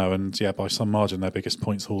Renault, and by some margin their biggest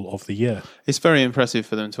points haul of the year. It's very impressive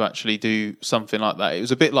for them to actually do something like that. It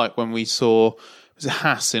was a bit like when we saw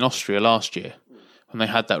Haas in Austria last year, when they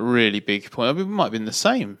had that really big point. I mean, it might have been the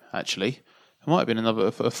same, actually. It might have been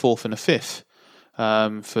a fourth and a fifth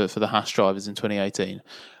for the Haas drivers in 2018.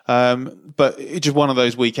 But it's just one of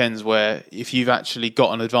those weekends where if you've actually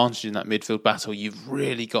got an advantage in that midfield battle, you've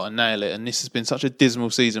really got to nail it. And this has been such a dismal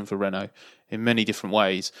season for Renault in many different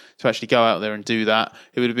ways. To actually go out there and do that,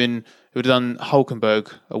 it would have done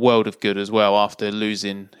Hulkenberg a world of good as well. After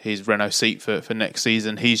losing his Renault seat for next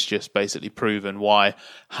season, he's just basically proven why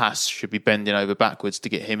Haas should be bending over backwards to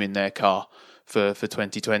get him in their car for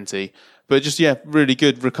 2020. But just really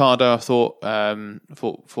good. Ricciardo, I thought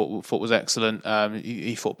was excellent.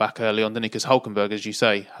 He fought back early on, didn't he? Because Hulkenberg, as you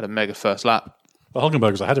say, had a mega first lap. Well,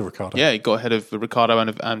 Hulkenberg was ahead of Ricciardo. Yeah, he got ahead of Ricciardo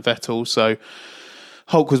and Vettel. So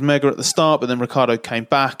Hulk was mega at the start, but then Ricciardo came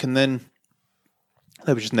back, and then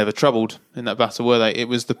they were just never troubled in that battle, were they? It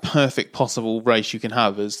was the perfect possible race you can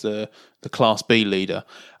have as the Class B leader,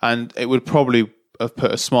 and it would probably have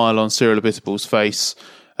put a smile on Cyril Abitibul's face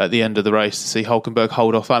at the end of the race to see Hulkenberg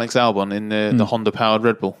hold off Alex Albon in the Honda-powered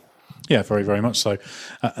Red Bull. Yeah, very, very much so.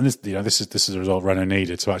 And this is a result Renault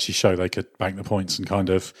needed to actually show they could bank the points and kind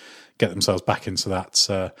of get themselves back into that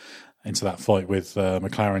fight with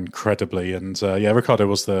McLaren credibly. And Ricciardo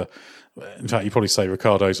was in fact, you'd probably say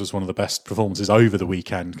Ricciardo's was one of the best performances over the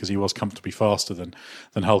weekend, because he was comfortably faster than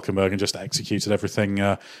Hulkenberg and just executed everything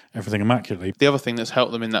immaculately. The other thing that's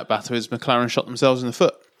helped them in that battle is McLaren shot themselves in the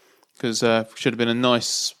foot, because should have been a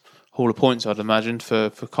nice haul of points, I'd imagine, for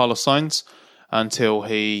Carlos Sainz, until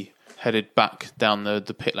he headed back down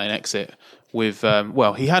the pit lane exit with,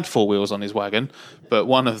 he had four wheels on his wagon, but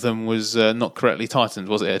one of them was not correctly tightened,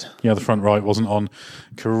 was it, Ed? Yeah, the front right wasn't on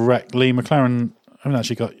correctly. McLaren haven't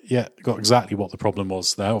actually got exactly what the problem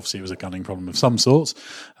was there. Obviously, it was a gunning problem of some sorts.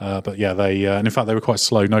 They and in fact, they were quite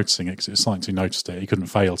slow noticing it, because it was Sainz who noticed it. He couldn't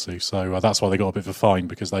fail to. So that's why they got a bit of a fine,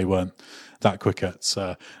 because they weren't that quick at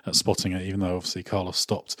spotting it, even though obviously Carlos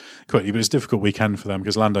stopped quickly. But it was a difficult weekend for them,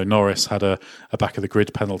 because Lando Norris had a back of the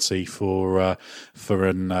grid penalty for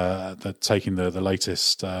taking the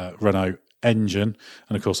latest Renault engine,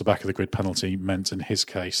 and of course the back of the grid penalty meant in his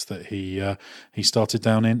case that he started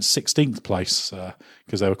down in 16th place,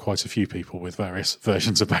 because there were quite a few people with various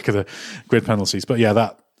versions of back of the grid penalties. But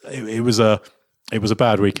it was a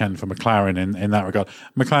bad weekend for McLaren in that regard.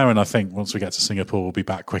 McLaren, I think, once we get to Singapore, will be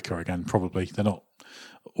back quicker again. Probably they're not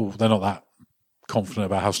that confident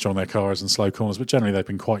about how strong their car is in slow corners, but generally they've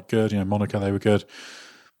been quite good. Monaco, they were good.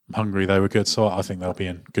 Hungary, they were good. So I think they'll be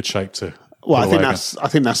in good shape to. Well, I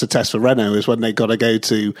think that's the test for Renault, is when they got to go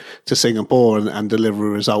to Singapore and deliver a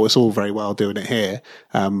result. It's all very well doing it here,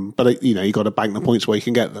 but you got to bank the points where you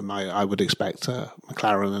can get them. I would expect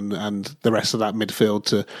McLaren and the rest of that midfield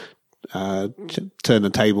to turn the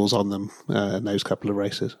tables on them in those couple of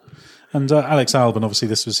races. And Alex Albon, obviously,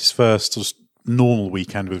 this was his first sort of normal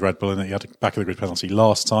weekend with Red Bull, and he had a back of the grid penalty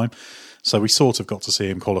last time. So we sort of got to see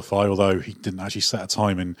him qualify, although he didn't actually set a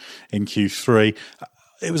time in Q3.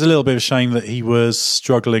 It was a little bit of a shame that he was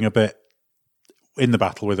struggling a bit in the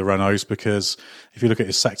battle with the Renaults, because if you look at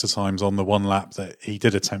his sector times on the one lap that he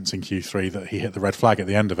did attempt in Q3, that he hit the red flag at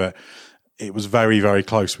the end of it, it was very, very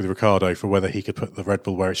close with Ricciardo for whether he could put the Red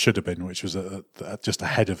Bull where it should have been, which was just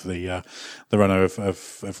ahead of the Renault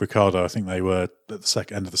of Ricciardo. I think they were at the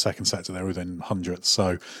end of the second sector, they were within hundredths.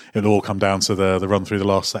 So it'll all come down to the run through the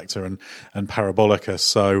last sector and Parabolica.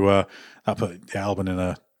 So that put Albon in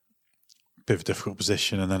a bit of a difficult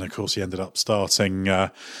position, and then of course he ended up starting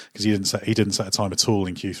because he didn't set a time at all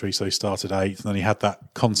in Q3, so he started 8th, and then he had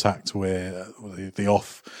that contact with the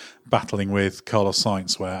off battling with Carlos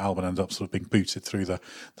Sainz, where Albon ended up sort of being booted through the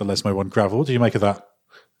Lesmo 1 gravel. What do you make of that?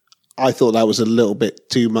 I thought that was a little bit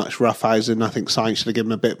too much roughhousing. I think Sainz should have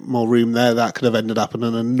given him a bit more room there. That could have ended up in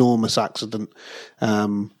an enormous accident.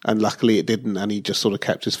 And luckily it didn't, and he just sort of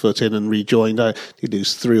kept his foot in and rejoined. He'd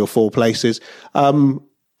lose 3 or 4 places.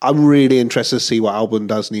 I'm really interested to see what Albon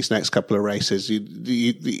does in these next couple of races.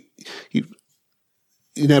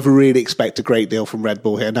 You never really expect a great deal from Red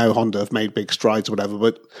Bull here. No, Honda have made big strides or whatever,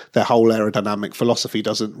 but their whole aerodynamic philosophy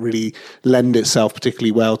doesn't really lend itself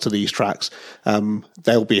particularly well to these tracks.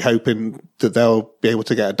 They'll be hoping that they'll be able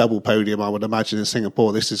to get a double podium, I would imagine, in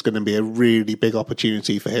Singapore. This is going to be a really big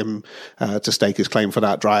opportunity for him to stake his claim for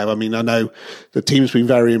that drive. I mean, I know the team's been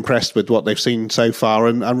very impressed with what they've seen so far,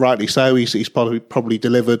 and rightly so. He's probably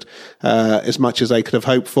delivered as much as they could have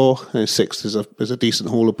hoped for. 6th is a decent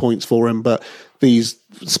haul of points for him, but these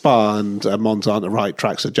Spa and Monza aren't the right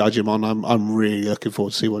tracks to judge him on. I'm really looking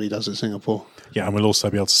forward to see what he does in Singapore. Yeah, and we'll also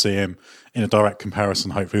be able to see him in a direct comparison,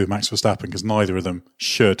 hopefully, with Max Verstappen, because neither of them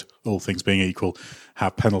should, all things being equal,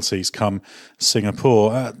 have penalties come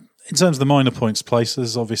Singapore. In terms of the minor points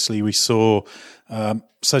places, obviously we saw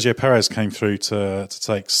Sergio Perez came through to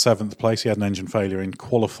take 7th place. He had an engine failure in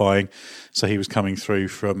qualifying, so he was coming through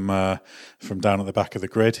from down at the back of the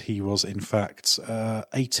grid. He was in fact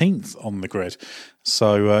 18th on the grid.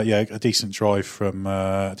 So a decent drive from him.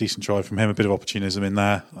 A bit of opportunism in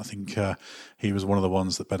there. I think he was one of the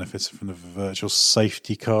ones that benefited from the virtual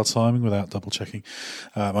safety car timing without double checking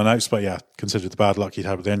my notes. But yeah, considered the bad luck he'd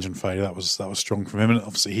had with the engine failure, that was strong from him. And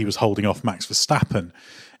obviously he was holding off Max Verstappen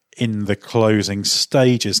in the closing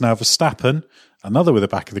stages. Now Verstappen, another with a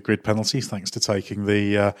back of the grid penalty, thanks to taking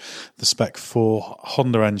the Spec 4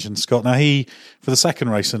 Honda engine, Scott. Now he, for the second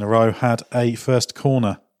race in a row, had a first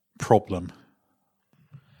corner problem.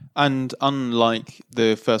 And unlike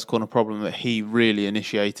the first corner problem that he really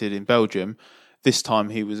initiated in Belgium, this time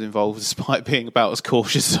he was involved despite being about as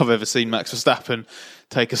cautious as I've ever seen Max Verstappen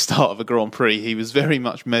take a start of a Grand Prix. He was very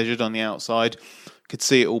much measured on the outside. Could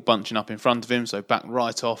see it all bunching up in front of him, so backed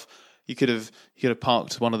right off. You could have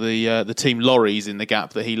parked one of the team lorries in the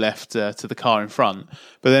gap that he left to the car in front.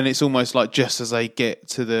 But then it's almost like just as they get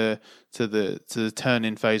to the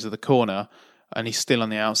turn-in phase of the corner, and he's still on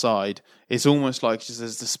the outside, it's almost like just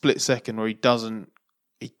there's the split second where he doesn't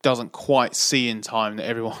quite see in time that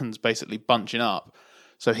everyone's basically bunching up.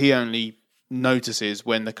 So he only notices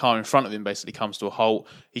when the car in front of him basically comes to a halt.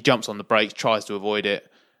 He jumps on the brakes, tries to avoid it,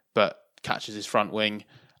 but catches his front wing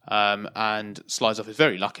and slides off. He's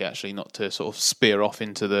very lucky actually not to sort of spear off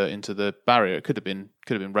into the barrier. It could have been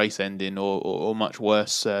race ending or much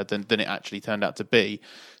worse than it actually turned out to be.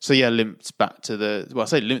 So yeah, limped back to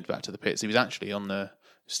the pits. He was actually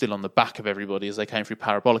still on the back of everybody as they came through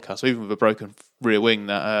Parabolica. So even with a broken rear wing,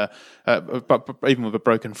 even with a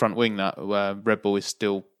broken front wing, that Red Bull is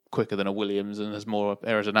still quicker than a Williams and has more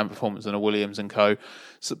aerodynamic performance than a Williams and co.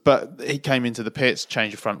 So, but he came into the pits,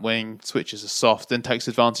 changed the front wing, switches are soft, then takes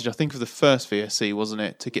advantage, I think, of the first VSC, wasn't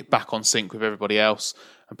it, to get back on sync with everybody else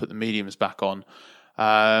and put the mediums back on.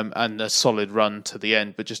 And a solid run to the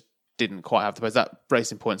end, but just didn't quite have the pace. That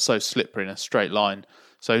racing point's so slippery in a straight line.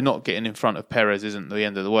 So not getting in front of Perez isn't the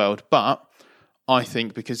end of the world. But I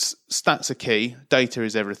think because stats are key, data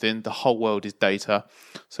is everything, the whole world is data.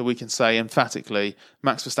 So we can say emphatically,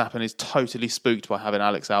 Max Verstappen is totally spooked by having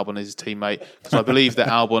Alex Albon as his teammate, because I believe that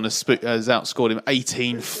Albon has outscored him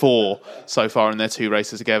 18-4 so far in their 2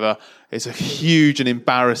 races together. It's a huge and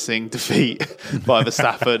embarrassing defeat by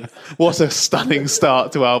Verstappen. What a stunning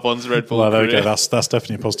start to Albon's Red Bull Well, there career. we go. That's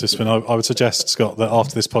definitely a positive spin. I would suggest, Scott, that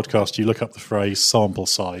after this podcast, you look up the phrase sample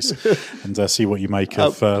size and see what you make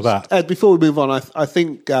of that. Ed, before we move on, I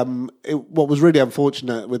think what was really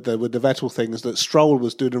unfortunate with the Vettel thing is that Stroll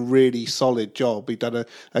was doing a really solid job. He'd done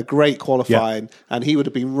a great qualifying, and he would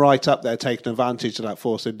have been right up there taking advantage of that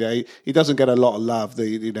Force India. He doesn't get a lot of love.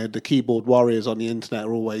 The keyboard warriors on the internet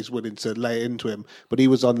are always willing to lay it into him, but he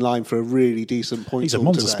was online for a really decent point. He's a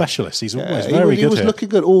Monza specialist. He's always very good. He was looking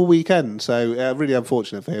good all weekend, so really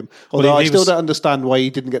unfortunate for him. Although I still don't understand why he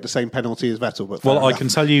didn't get the same penalty as Vettel. But I can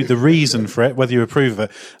tell you the reason for it, whether you approve of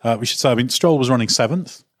it. We should say, Stroll was running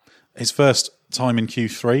 7th. his first time in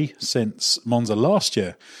Q3 since Monza last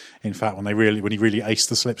year. In fact, when he really aced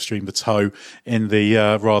the slipstream, the toe in the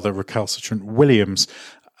rather recalcitrant Williams.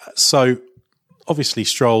 So obviously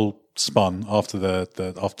Stroll spun after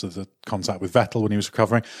the contact with Vettel when he was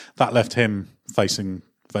recovering. That left him facing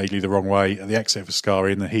vaguely the wrong way at the exit of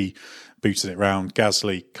Ascari, and then he booted it round.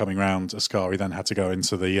 Gasly coming round Ascari then had to go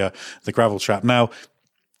into the gravel trap. Now,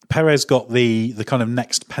 Perez got the kind of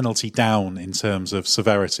next penalty down in terms of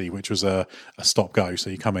severity, which was a stop-go. So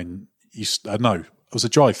you come in, it was a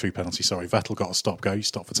drive-through penalty, sorry. Vettel got a stop-go, you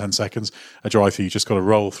stop for 10 seconds. A drive-through, you just got to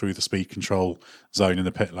roll through the speed control zone in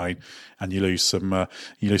the pit lane and you lose some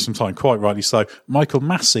time, quite rightly so. Michael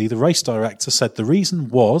Massey, the race director, said the reason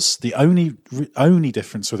was, the only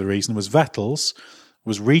difference with the reason was Vettel's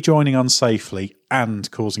was rejoining unsafely and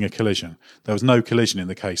causing a collision. There was no collision in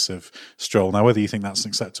the case of Stroll. Now, whether you think that's an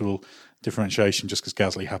acceptable differentiation just because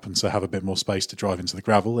Gasly happened to have a bit more space to drive into the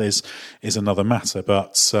gravel is another matter.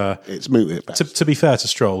 But it's moot at best. To be fair to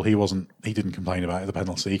Stroll, he didn't complain about the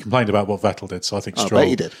penalty. He complained about what Vettel did. So I think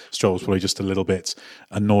Stroll was probably just a little bit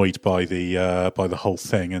annoyed by the whole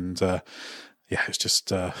thing. And it's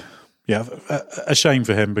just a shame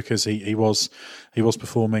for him because he was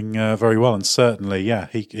performing very well, and certainly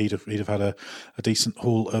he'd have had a decent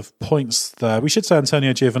haul of points there. We should say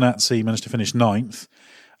Antonio Giovinazzi managed to finish 9th.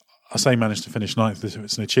 I say managed to finish 9th,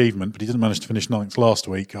 it's an achievement, but he didn't manage to finish 9th last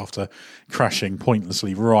week after crashing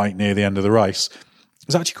pointlessly right near the end of the race. It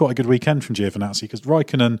was actually quite a good weekend from Giovinazzi because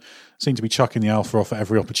Raikkonen seemed to be chucking the Alfa off at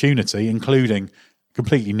every opportunity, including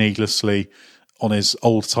completely needlessly on his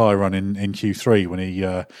old tyre run in Q3 when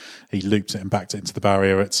he looped it and backed it into the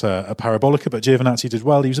barrier at Parabolica. But Giovinazzi did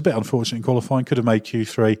well. He was a bit unfortunate in qualifying, could have made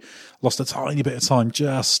Q3, lost a tiny bit of time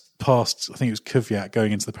just past, I think it was Kvyat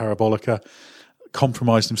going into the Parabolica.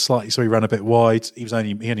 Compromised him slightly, so he ran a bit wide. He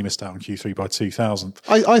only missed out on Q3 by 2,000.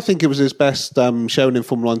 I think it was his best showing in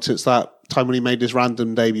Formula 1 since that time when he made his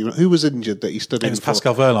random debut. Who was injured that he stood in for? It was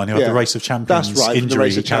Pascal Wehrlein who had the Race of Champions injury the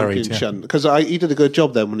Race of he carried. Because he did a good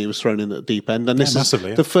job then when he was thrown in at the deep end. And this is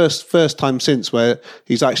the first time since where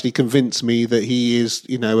he's actually convinced me that he is,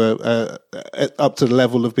 up to the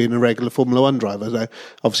level of being a regular Formula 1 driver. So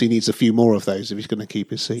obviously he needs a few more of those if he's going to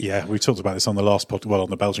keep his seat. Yeah, we talked about this on the last on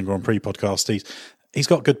the Belgian Grand Prix podcast. He's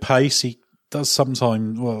got good pace. He does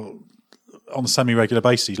sometimes, on a semi-regular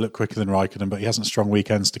basis, look quicker than Raikkonen, but he hasn't strung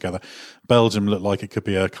weekends together. Belgium looked like it could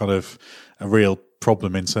be a kind of a real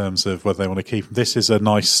problem in terms of whether they want to keep him. This is a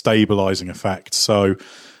nice stabilising effect. So,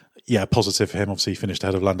 positive for him. Obviously, he finished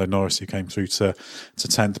ahead of Lando Norris, who came through to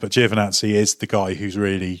 10th. But Giovinazzi is the guy who's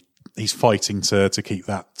he's fighting to keep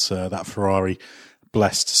that Ferrari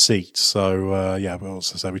blessed seat. So, as I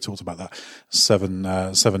say, we talked about that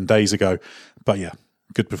 7 days ago. But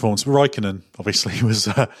good performance. Raikkonen obviously was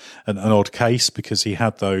an odd case because he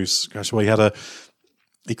had those.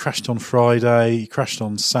 He crashed on Friday. He crashed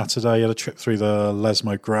on Saturday. He had a trip through the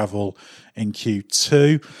Lesmo gravel in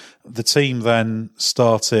Q2. The team then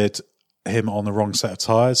started him on the wrong set of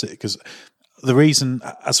tyres because the reason,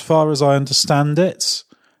 as far as I understand it,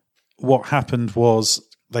 what happened was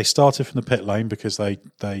they started from the pit lane because they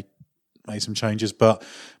made some changes, but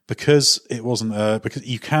because it wasn't because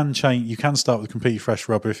you can start with completely fresh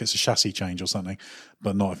rubber if it's a chassis change or something,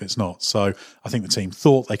 but not if it's not. So I think the team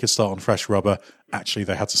thought they could start on fresh rubber. Actually,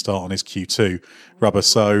 they had to start on his Q2 rubber.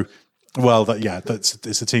 So,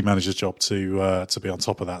 it's the team manager's job to be on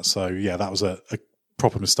top of that. So that was a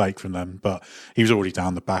proper mistake from them. But he was already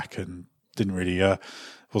down the back and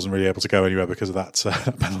wasn't really able to go anywhere because of that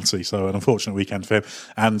penalty. So an unfortunate weekend for him.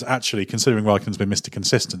 And actually, considering Raikkonen's been Mr.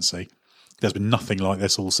 Consistency, there's been nothing like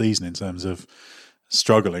this all season in terms of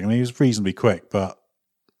struggling. I mean, he was reasonably quick, but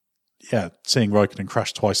seeing Raikkonen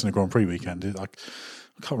crash twice in a Grand Prix weekend, I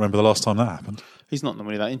can't remember the last time that happened. He's not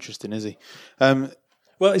normally that interesting, is he? I'm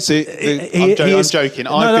joking.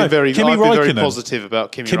 I've been very positive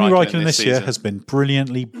about Kimi Raikkonen this year season. has been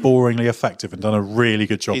brilliantly, boringly effective and done a really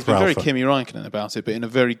good job for Alfa. He's been very Kimi Raikkonen about it, but in a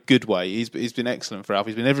very good way. He's been excellent for Alfa.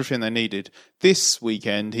 He's been everything they needed. This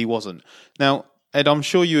weekend, he wasn't. Now, Ed, I'm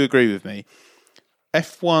sure you agree with me.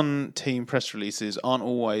 F1 team press releases aren't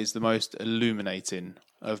always the most illuminating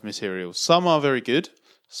of materials. Some are very good,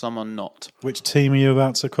 some are not. Which team are you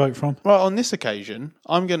about to quote from? Right, on this occasion,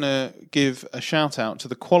 I'm going to give a shout out to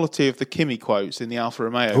the quality of the Kimi quotes in the Alfa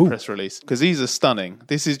Romeo press release, because these are stunning.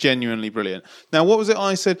 This is genuinely brilliant. Now, what was it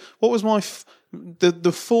I said? What was my...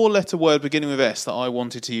 The four-letter word beginning with S that I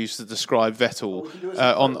wanted to use to describe Vettel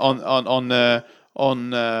on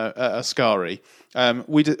Ascari.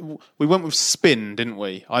 We went with spin, didn't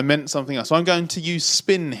we? I meant something else. So I'm going to use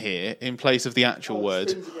spin here in place of the actual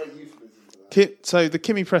word. So the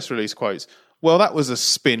Kimi press release quotes: Well, that was a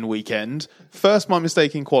spin weekend. First, my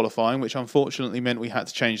mistake in qualifying, which unfortunately meant we had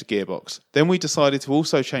to change the gearbox. Then we decided to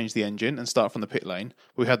also change the engine and start from the pit lane.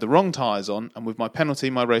 We had the wrong tyres on, and with my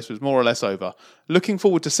penalty, my race was more or less over. Looking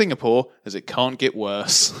forward to Singapore, as it can't get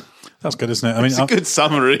worse. That's good, isn't it? I mean, It's a good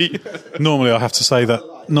summary. Normally I have to say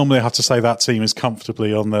that team is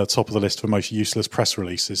comfortably on the top of the list for most useless press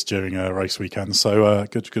releases during a race weekend. So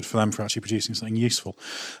good for them for actually producing something useful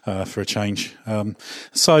for a change.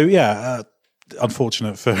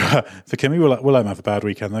 Unfortunate for Kimi. We'll let him have a bad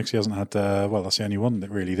weekend though, because he hasn't had. That's the only one that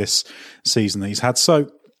really this season that he's had. So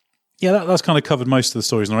yeah, that's kind of covered most of the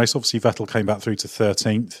stories in the race. Obviously, Vettel came back through to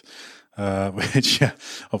 13th. Which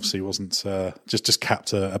obviously wasn't just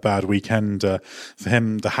capped a bad weekend for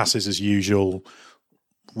him. The Hasses, as usual,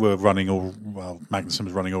 were running Magnussen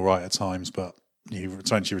was running all right at times, but he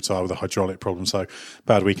eventually retired with a hydraulic problem. So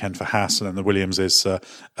bad weekend for Haas, and then the Williams is at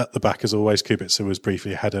the back as always. Kubica was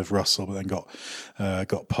briefly ahead of Russell, but then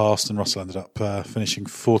got past, and Russell ended up finishing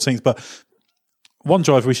 14th. But one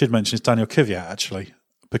driver we should mention is Daniel Kvyat, actually,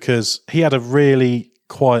 because he had a really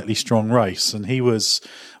quietly strong race, and he was,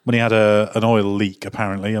 when he had an oil leak,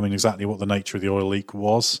 apparently. I mean, exactly what the nature of the oil leak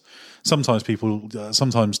was. Sometimes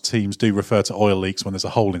teams do refer to oil leaks when there's a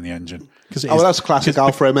hole in the engine. That's classic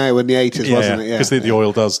Alfa Romeo in the 80s, wasn't it? Yeah, because the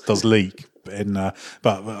oil does leak.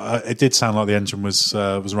 But it did sound like the engine was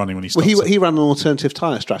running when he stopped. Well, he ran an alternative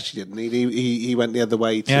tyre strategy, didn't he? He went the other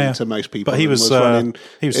way to most people. But he was running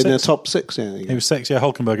in sixth. the top six. Yeah, he was sixth. Yeah,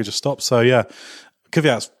 Hülkenberg just stopped. So yeah,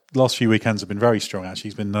 Kvyat's last few weekends have been very strong. Actually,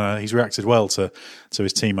 he's reacted well to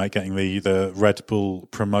his teammate getting the Red Bull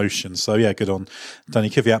promotion. So yeah, good on Danny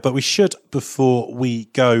Kvyat. But we should, before we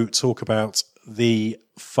go, talk about the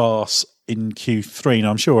farce in Q3.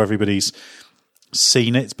 Now I'm sure everybody's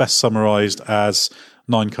seen it. It's best summarised as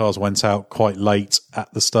 9 cars went out quite late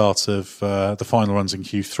at the start of the final runs in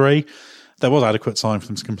Q3. There was adequate time for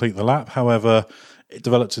them to complete the lap. However, it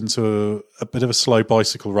developed into a bit of a slow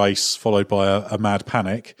bicycle race followed by a mad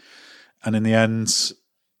panic. And in the end,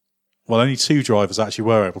 only 2 drivers actually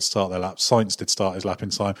were able to start their laps. Sainz did start his lap in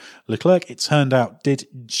time. Leclerc, it turned out, did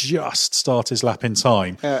just start his lap in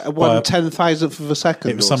time. 1/10,000th of a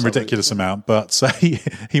second. It was some ridiculous amount, but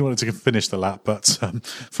he wanted to finish the lap. But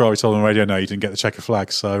Ferrari told him on the radio, no, you didn't get the checker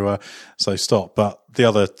flag, so stop. But the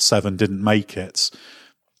other 7 didn't make it.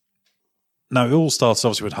 Now, it all started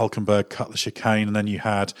obviously when Hülkenberg cut the chicane, and then you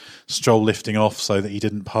had Stroll lifting off so that he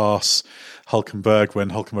didn't pass Hülkenberg when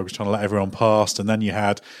Hülkenberg was trying to let everyone past, and then you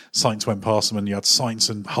had Sainz went past him, and you had Sainz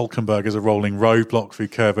and Hülkenberg as a rolling roadblock through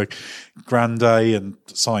Curva Grande, and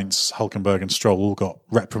Sainz, Hülkenberg and Stroll all got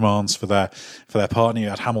reprimands for their part, and you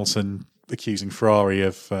had Hamilton accusing Ferrari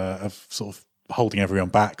of sort of holding everyone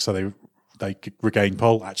back so they could regain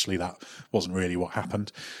pole. Actually, that wasn't really what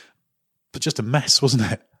happened, but just a mess,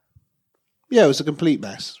 wasn't it? Yeah, it was a complete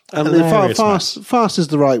mess. I mean, fast is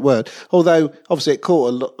the right word. Although, obviously, it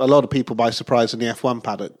caught a lot of people by surprise in the F1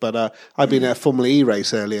 paddock. But I've been at a Formula E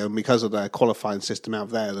race earlier, and because of their qualifying system out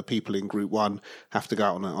there, the people in Group 1 have to go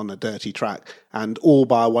out on a dirty track. And all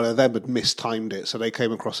bar one of them had mistimed it. So they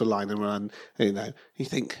came across a line and ran, you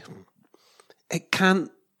think, it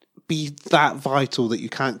can't be that vital that you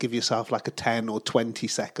can't give yourself like a 10 or 20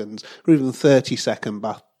 seconds or even 30-second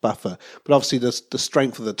buffer. But obviously the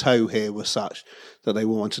strength of the toe here was such that they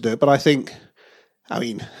wanted to do it. But I think,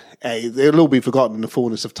 it'll all be forgotten in the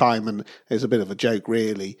fullness of time, and it's a bit of a joke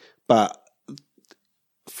really. But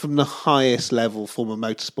from the highest level form of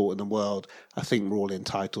motorsport in the world, I think we're all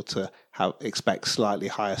entitled to expect slightly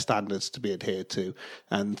higher standards to be adhered to,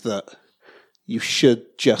 and that you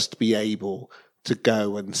should just be able to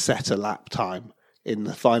go and set a lap time in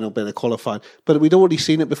the final bit of qualifying. But we'd already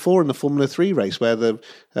seen it before in the Formula 3 race where the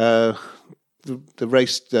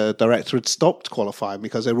race director had stopped qualifying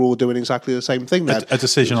because they were all doing exactly the same thing. A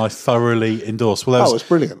decision I thoroughly endorse. Well, it was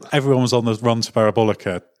brilliant. Everyone was on the run to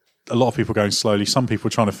Parabolica. A lot of people going slowly. Some people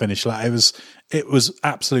were trying to finish. It was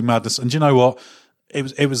absolute madness. And do you know what?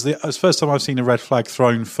 It was the first time I've seen a red flag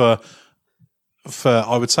thrown for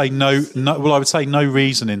I would say no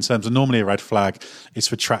reason in terms of normally a red flag is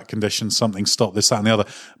for track conditions, something stop, this, that and the other.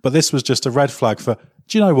 But this was just a red flag for,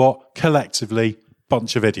 do you know what? Collectively,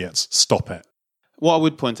 bunch of idiots. Stop it. What I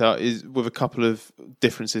would point out is with a couple of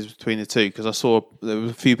differences between the two, because I saw there were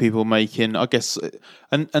a few people making, I guess,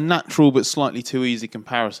 a natural but slightly too easy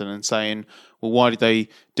comparison and saying, well, why did they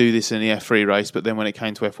do this in the F3 race, but then when it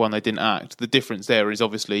came to F1, they didn't act? The difference there is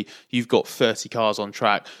obviously you've got 30 cars on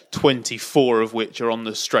track, 24 of which are on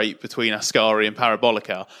the straight between Ascari and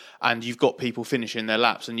Parabolica, and you've got people finishing their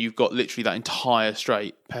laps, and you've got literally that entire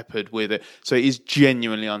straight peppered with it. So it is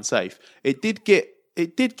genuinely unsafe. It did get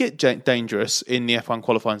it did get dangerous in the F1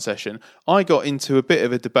 qualifying session. I got into a bit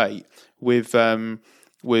of a debate with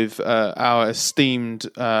our esteemed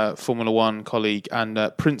Formula One colleague and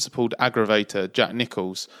principled aggravator Jack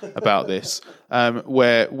Nichols about this,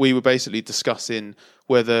 where we were basically discussing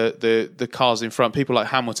whether the cars in front, people like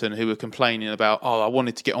Hamilton who were complaining about, I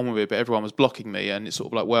wanted to get on with it, but everyone was blocking me. And it's sort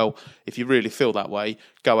of like, well, if you really feel that way,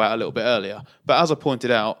 go out a little bit earlier. But as I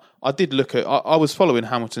pointed out, I did look at, I was following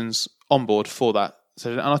Hamilton's onboard for that.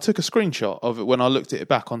 And I took a screenshot of it when I looked at it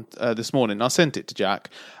back on this morning. I sent it to Jack,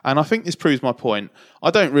 and I think this proves my point.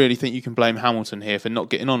 I don't really think you can blame Hamilton here for not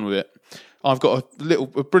getting on with it. I've got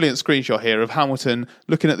a brilliant screenshot here of Hamilton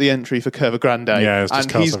looking at the entry for Curva Grande,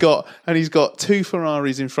 and he's got two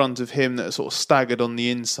Ferraris in front of him that are sort of staggered on the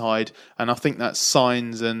inside, and I think that's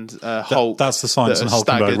Sainz and Hulk. That's the Sainz and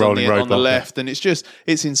Hulkenberg rolling roadblock on the left, and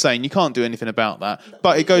it's insane. You can't do anything about that.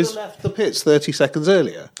 But it goes left the pits 30 seconds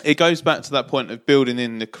earlier. It goes back to that point of building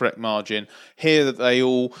in the correct margin. Here that they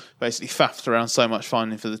all basically faffed around so much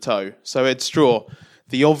finding for the toe. So Ed Straw,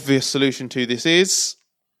 the obvious solution to this is.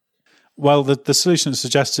 Well, the solution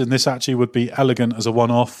suggested in this actually would be elegant as a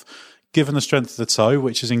one-off, given the strength of the toe,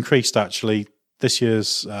 which has increased actually. This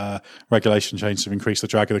year's regulation changes have increased the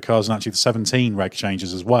drag of the cars, and actually the 17 reg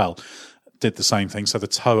changes as well did the same thing. So the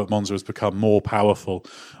toe at Monza has become more powerful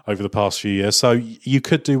over the past few years. So you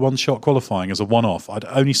could do one-shot qualifying as a one-off. I'd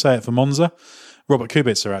only say it for Monza. Robert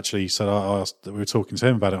Kubica actually said, we were talking to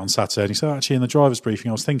him about it on Saturday, and he said, actually in the driver's briefing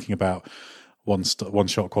I was thinking about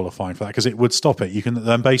one-shot qualifying for that, because it would stop it. You can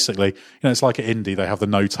then basically, it's like at Indy, they have the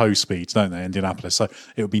no-toe speeds, don't they, Indianapolis? So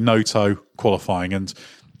it would be no-toe qualifying, and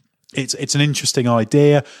it's an interesting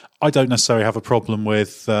idea. I don't necessarily have a problem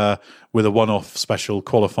with a one-off special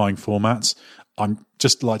qualifying format. I'm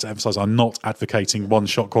just like to emphasise, I'm not advocating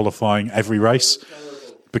one-shot qualifying every race,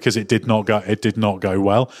 because it did not go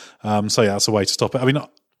well. So yeah, that's a way to stop it. I mean,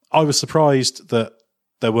 I was surprised that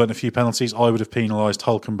there weren't a few penalties. I would have penalised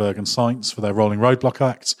Hulkenberg and Sainz for their rolling roadblock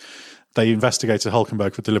act. They investigated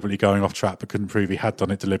Hulkenberg for deliberately going off track, but couldn't prove he had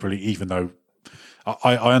done it deliberately, even though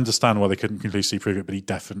I understand why they couldn't conclusively prove it,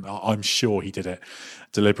 but I'm sure he did it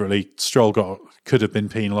deliberately. Stroll could have been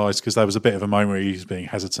penalised because there was a bit of a moment where he was being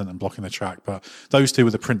hesitant and blocking the track, but those two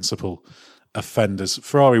were the principal offenders.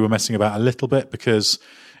 Ferrari were messing about a little bit because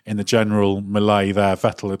in the general melee there,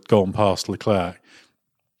 Vettel had gone past Leclerc.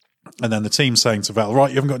 And then the team saying to Vettel,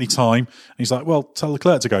 right, you haven't got any time. And he's like, well, tell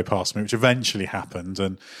Leclerc to go past me, which eventually happened.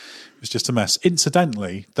 And it was just a mess.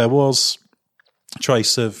 Incidentally, there was a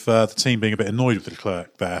trace of the team being a bit annoyed with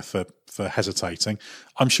Leclerc there for hesitating.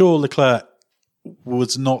 I'm sure Leclerc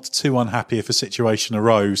was not too unhappy if a situation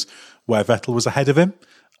arose where Vettel was ahead of him.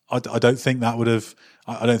 I don't think that would have...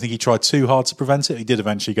 I don't think he tried too hard to prevent it. He did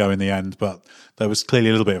eventually go in the end, but there was clearly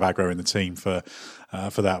a little bit of aggro in the team for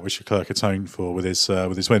that, which Leclerc atoned for with his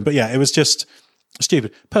win. But yeah, it was just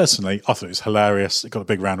stupid. Personally, I thought it was hilarious. It got a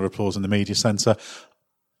big round of applause in the media centre.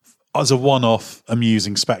 As a one-off,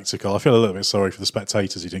 amusing spectacle, I feel a little bit sorry for the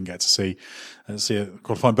spectators who didn't get to see it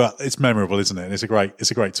qualifying, but it's memorable, isn't it? And it's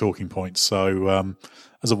a great talking point. So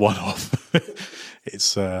as a one-off,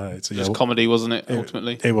 it's just comedy, wasn't it?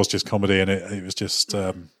 Ultimately, it was just comedy, and it was just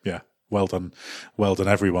well done,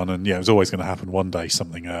 everyone. And yeah, it was always going to happen one day,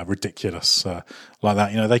 something ridiculous like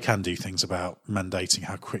that. They can do things about mandating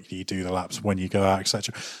how quickly you do the laps when you go out,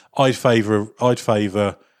 etc. I'd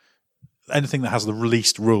favour anything that has the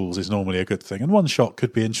least rules is normally a good thing, and one shot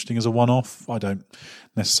could be interesting as a one-off. I don't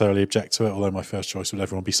necessarily object to it, although my first choice would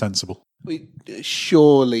everyone be sensible.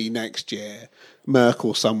 Surely next year Merck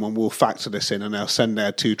or someone will factor this in, and they'll send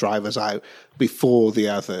their two drivers out before the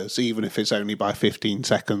others, even if it's only by 15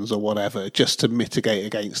 seconds or whatever, just to mitigate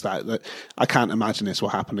against that. I can't imagine this will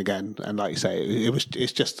happen again. And like you say,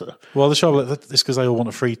 it's just well, the trouble is because they all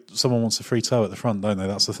want someone wants a free toe at the front, don't they?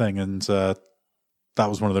 That's the thing, and that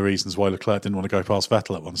was one of the reasons why Leclerc didn't want to go past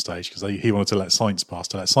Vettel at one stage, because he wanted to let Sainz pass,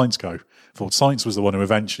 to let Sainz go. I thought Sainz was the one who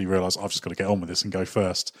eventually realised, I've just got to get on with this and go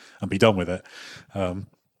first and be done with it.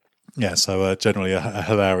 So generally a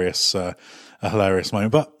hilarious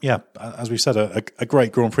moment. But yeah, as we've said, a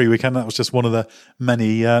great Grand Prix weekend. That was just one of the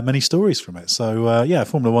many stories from it. So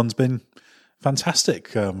Formula One's been fantastic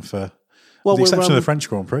for... Well, with the exception of the French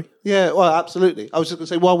Grand Prix. Yeah, well, absolutely. I was just going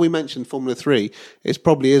to say, while we mentioned Formula 3, it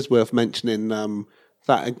probably is worth mentioning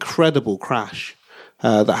that incredible crash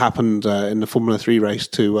that happened in the Formula 3 race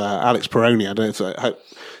to Alex Peroni. I don't know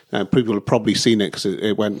if people have probably seen it because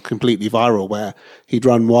it went completely viral, where he'd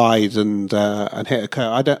run wide and hit a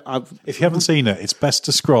curb. If you haven't seen it, it's best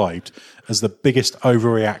described as the biggest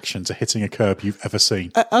overreaction to hitting a curb you've ever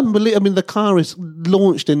seen. Unbelievable. I mean, the car is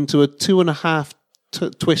launched into a 2.5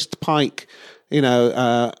 twist pike,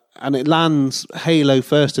 and it lands halo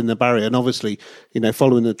first in the barrier. And obviously,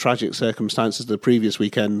 following the tragic circumstances of the previous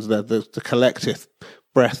weekend, the collective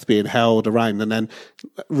breath being held around, and then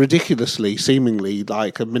ridiculously, seemingly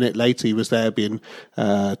like a minute later, he was there being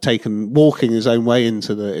walking his own way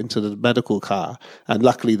into the medical car, and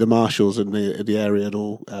luckily the marshals in the area had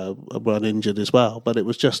all were uninjured as well. But it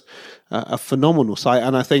was just a phenomenal sight,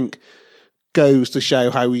 and I think goes to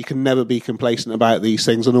show how we can never be complacent about these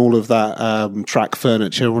things, and all of that track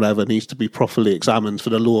furniture or whatever needs to be properly examined for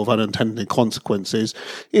the law of unintended consequences.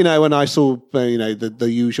 When I saw the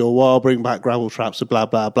usual, bring back gravel traps, blah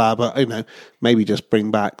blah blah, but maybe just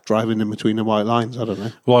bring back driving in between the white lines. I don't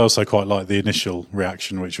know. Well, I also quite like the initial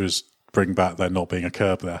reaction, which was bring back there not being a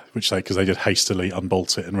curb there, because they did hastily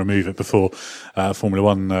unbolt it and remove it before Formula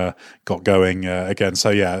One got going again. So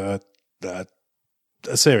yeah.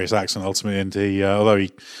 A serious accident ultimately, and although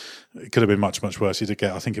it could have been much, much worse, he did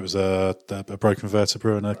get, I think it was a broken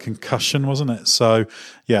vertebra and a concussion, wasn't it? So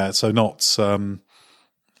yeah, so not so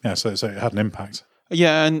it had an impact.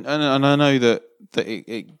 Yeah, and I know that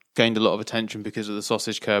it gained a lot of attention because of the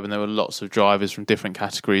sausage curb, and there were lots of drivers from different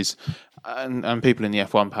categories and people in the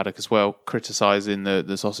F1 paddock as well criticising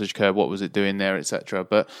the sausage curb, what was it doing there, etc.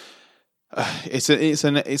 But it's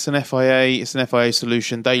an FIA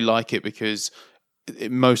solution. They like it because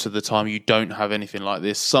most of the time you don't have anything like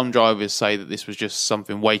this. Some drivers say that this was just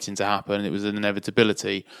something waiting to happen and it was an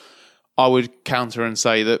inevitability. I would counter and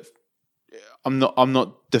say that I'm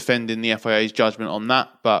not defending the FIA's judgment on that,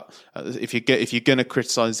 but if you're going to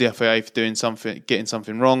criticise the FIA for getting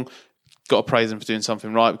something wrong, got to praise them for doing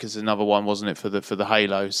something right, because another one, wasn't it, for the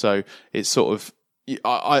halo. So it's sort of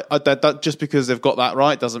that just because they've got that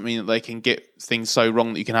right doesn't mean that they can get things so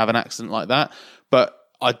wrong that you can have an accident like that. But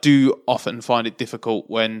I do often find it difficult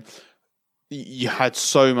when you had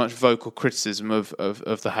so much vocal criticism of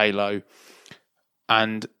the halo,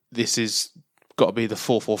 and this is got to be the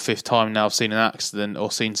fourth or fifth time now I've seen an accident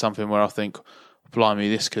or seen something where I think, blimey,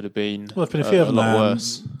 this could have been, there've been a few of them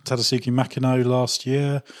worse. Tadasuke Makino last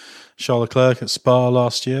year, Charles Leclerc at Spa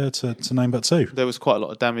last year, to name but two. There was quite a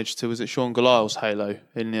lot of damage to, was it Sean Gullile's halo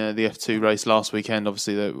in the F2 race last weekend?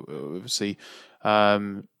 Obviously, there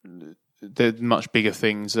are much bigger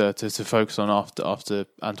things to focus on after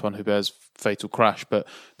Antoine Hubert's fatal crash, but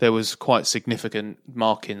there was quite significant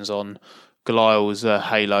markings on Gullile's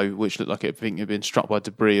halo, which looked like it had been struck by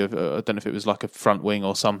debris. I don't know if it was like a front wing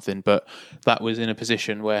or something, but that was in a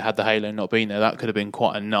position where, had the halo not been there, that could have been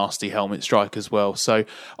quite a nasty helmet strike as well. So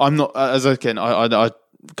I'm not, I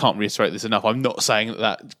can't reiterate this enough, I'm not saying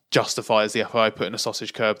that justifies the FIA putting a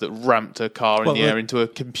sausage curb that ramped a car in the air into a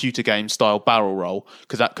computer game style barrel roll,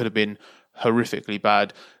 because that could have been horrifically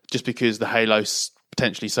bad. Just because the halo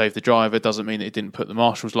potentially saved the driver doesn't mean it didn't put the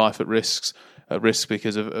marshal's life at risk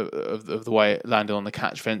because of the way it landed on the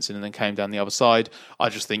catch fencing and then came down the other side. I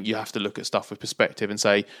just think you have to look at stuff with perspective and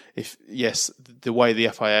say, the way the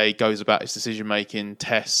FIA goes about its decision making,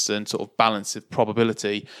 tests and sort of balance of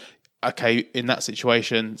probability, okay, in that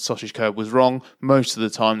situation, sausage curb was wrong. Most of the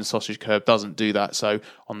time, the sausage curb doesn't do that. So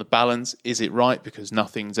on the balance, is it right? Because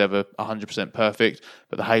nothing's ever 100% perfect.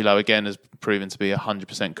 But the halo, again, has proven to be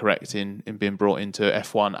 100% correct in being brought into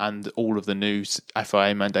F1 and all of the new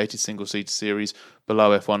FIA-mandated single-seater series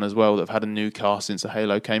below F1 as well that have had a new car since the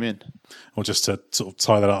halo came in. Well, just to sort of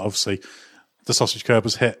tie that up, obviously, the sausage curb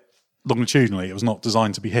was hit longitudinally. It was not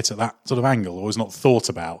designed to be hit at that sort of angle, or was not thought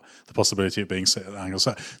about the possibility of being hit at that angle.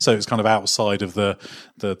 So it's kind of outside of the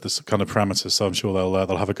kind of parameters. So I'm sure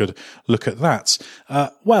they'll have a good look at that.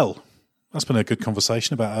 Well, that's been a good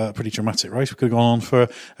conversation about a pretty dramatic race. We could have gone on for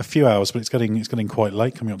a few hours, but it's getting quite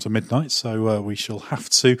late, coming up to midnight, so we shall have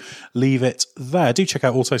to leave it there. Do check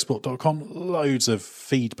out autosport.com. Loads of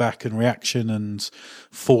feedback and reaction and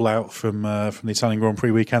fallout from the Italian Grand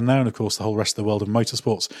Prix weekend there, and of course the whole rest of the world of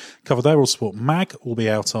motorsports covered there. Autosport Mag will be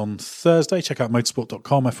out on Thursday. Check out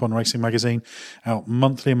motorsport.com, F1 Racing Magazine out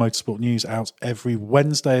monthly, and Motorsport News out every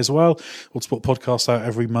Wednesday as well. Autosport Podcast out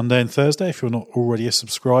every Monday and Thursday. If you're not already a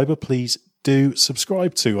subscriber, please do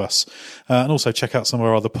subscribe to us, and also check out some of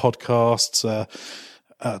our other podcasts,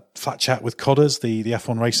 Flat Chat with Codders, the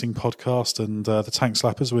F1 Racing podcast, and the Tank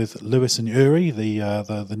Slappers with Lewis and Uri,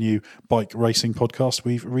 the new bike racing podcast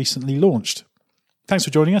we've recently launched. Thanks for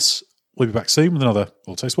joining us. We'll be back soon with another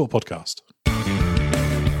Autosport podcast.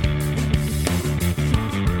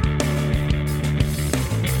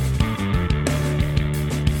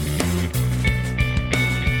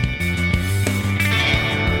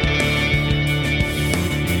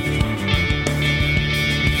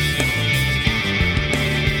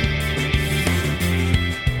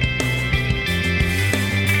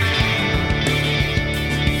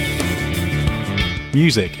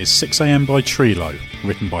 Music is 6am by Trilo,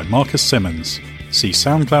 written by Marcus Simmons. See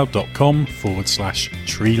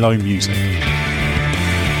soundcloud.com/Trilo Music.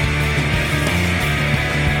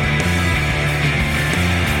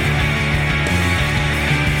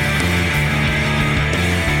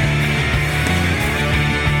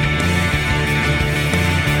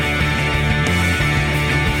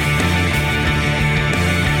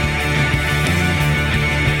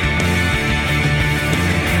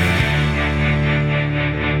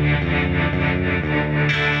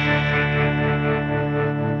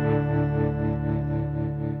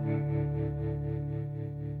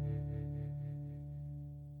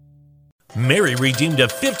 Mary redeemed a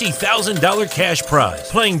 $50,000 cash prize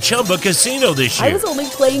playing Chumba Casino this year. I was only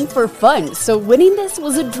playing for fun, so winning this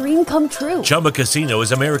was a dream come true. Chumba Casino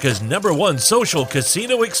is America's #1 social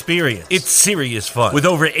casino experience. It's serious fun. With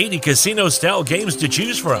over 80 casino-style games to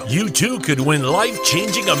choose from, you too could win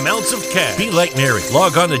life-changing amounts of cash. Be like Mary.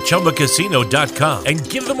 Log on to ChumbaCasino.com and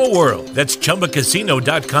give them a whirl. That's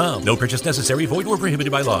ChumbaCasino.com. No purchase necessary. Void or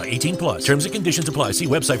prohibited by law. 18+. Terms and conditions apply. See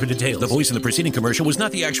website for details. The voice in the preceding commercial was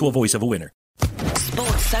not the actual voice of a winner.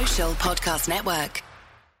 Sports Social Podcast Network.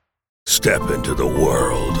 Step into the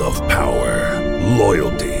world of power,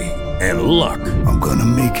 loyalty, and luck. I'm gonna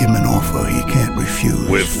make him an offer he can't refuse.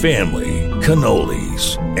 With family,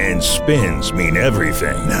 cannolis, and spins mean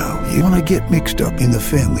everything. Now, you wanna get mixed up in the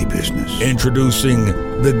family business. Introducing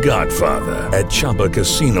The Godfather at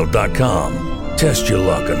ChumbaCasino.com. Test your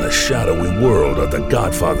luck in the shadowy world of The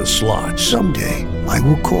Godfather slot. Someday, I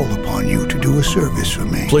will call upon you to do a service for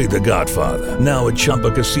me. Play The Godfather, now at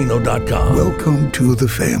ChumbaCasino.com. Welcome to the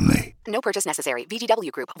family. No purchase necessary. VGW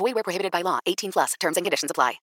Group. Void where prohibited by law. 18+. Terms and conditions apply.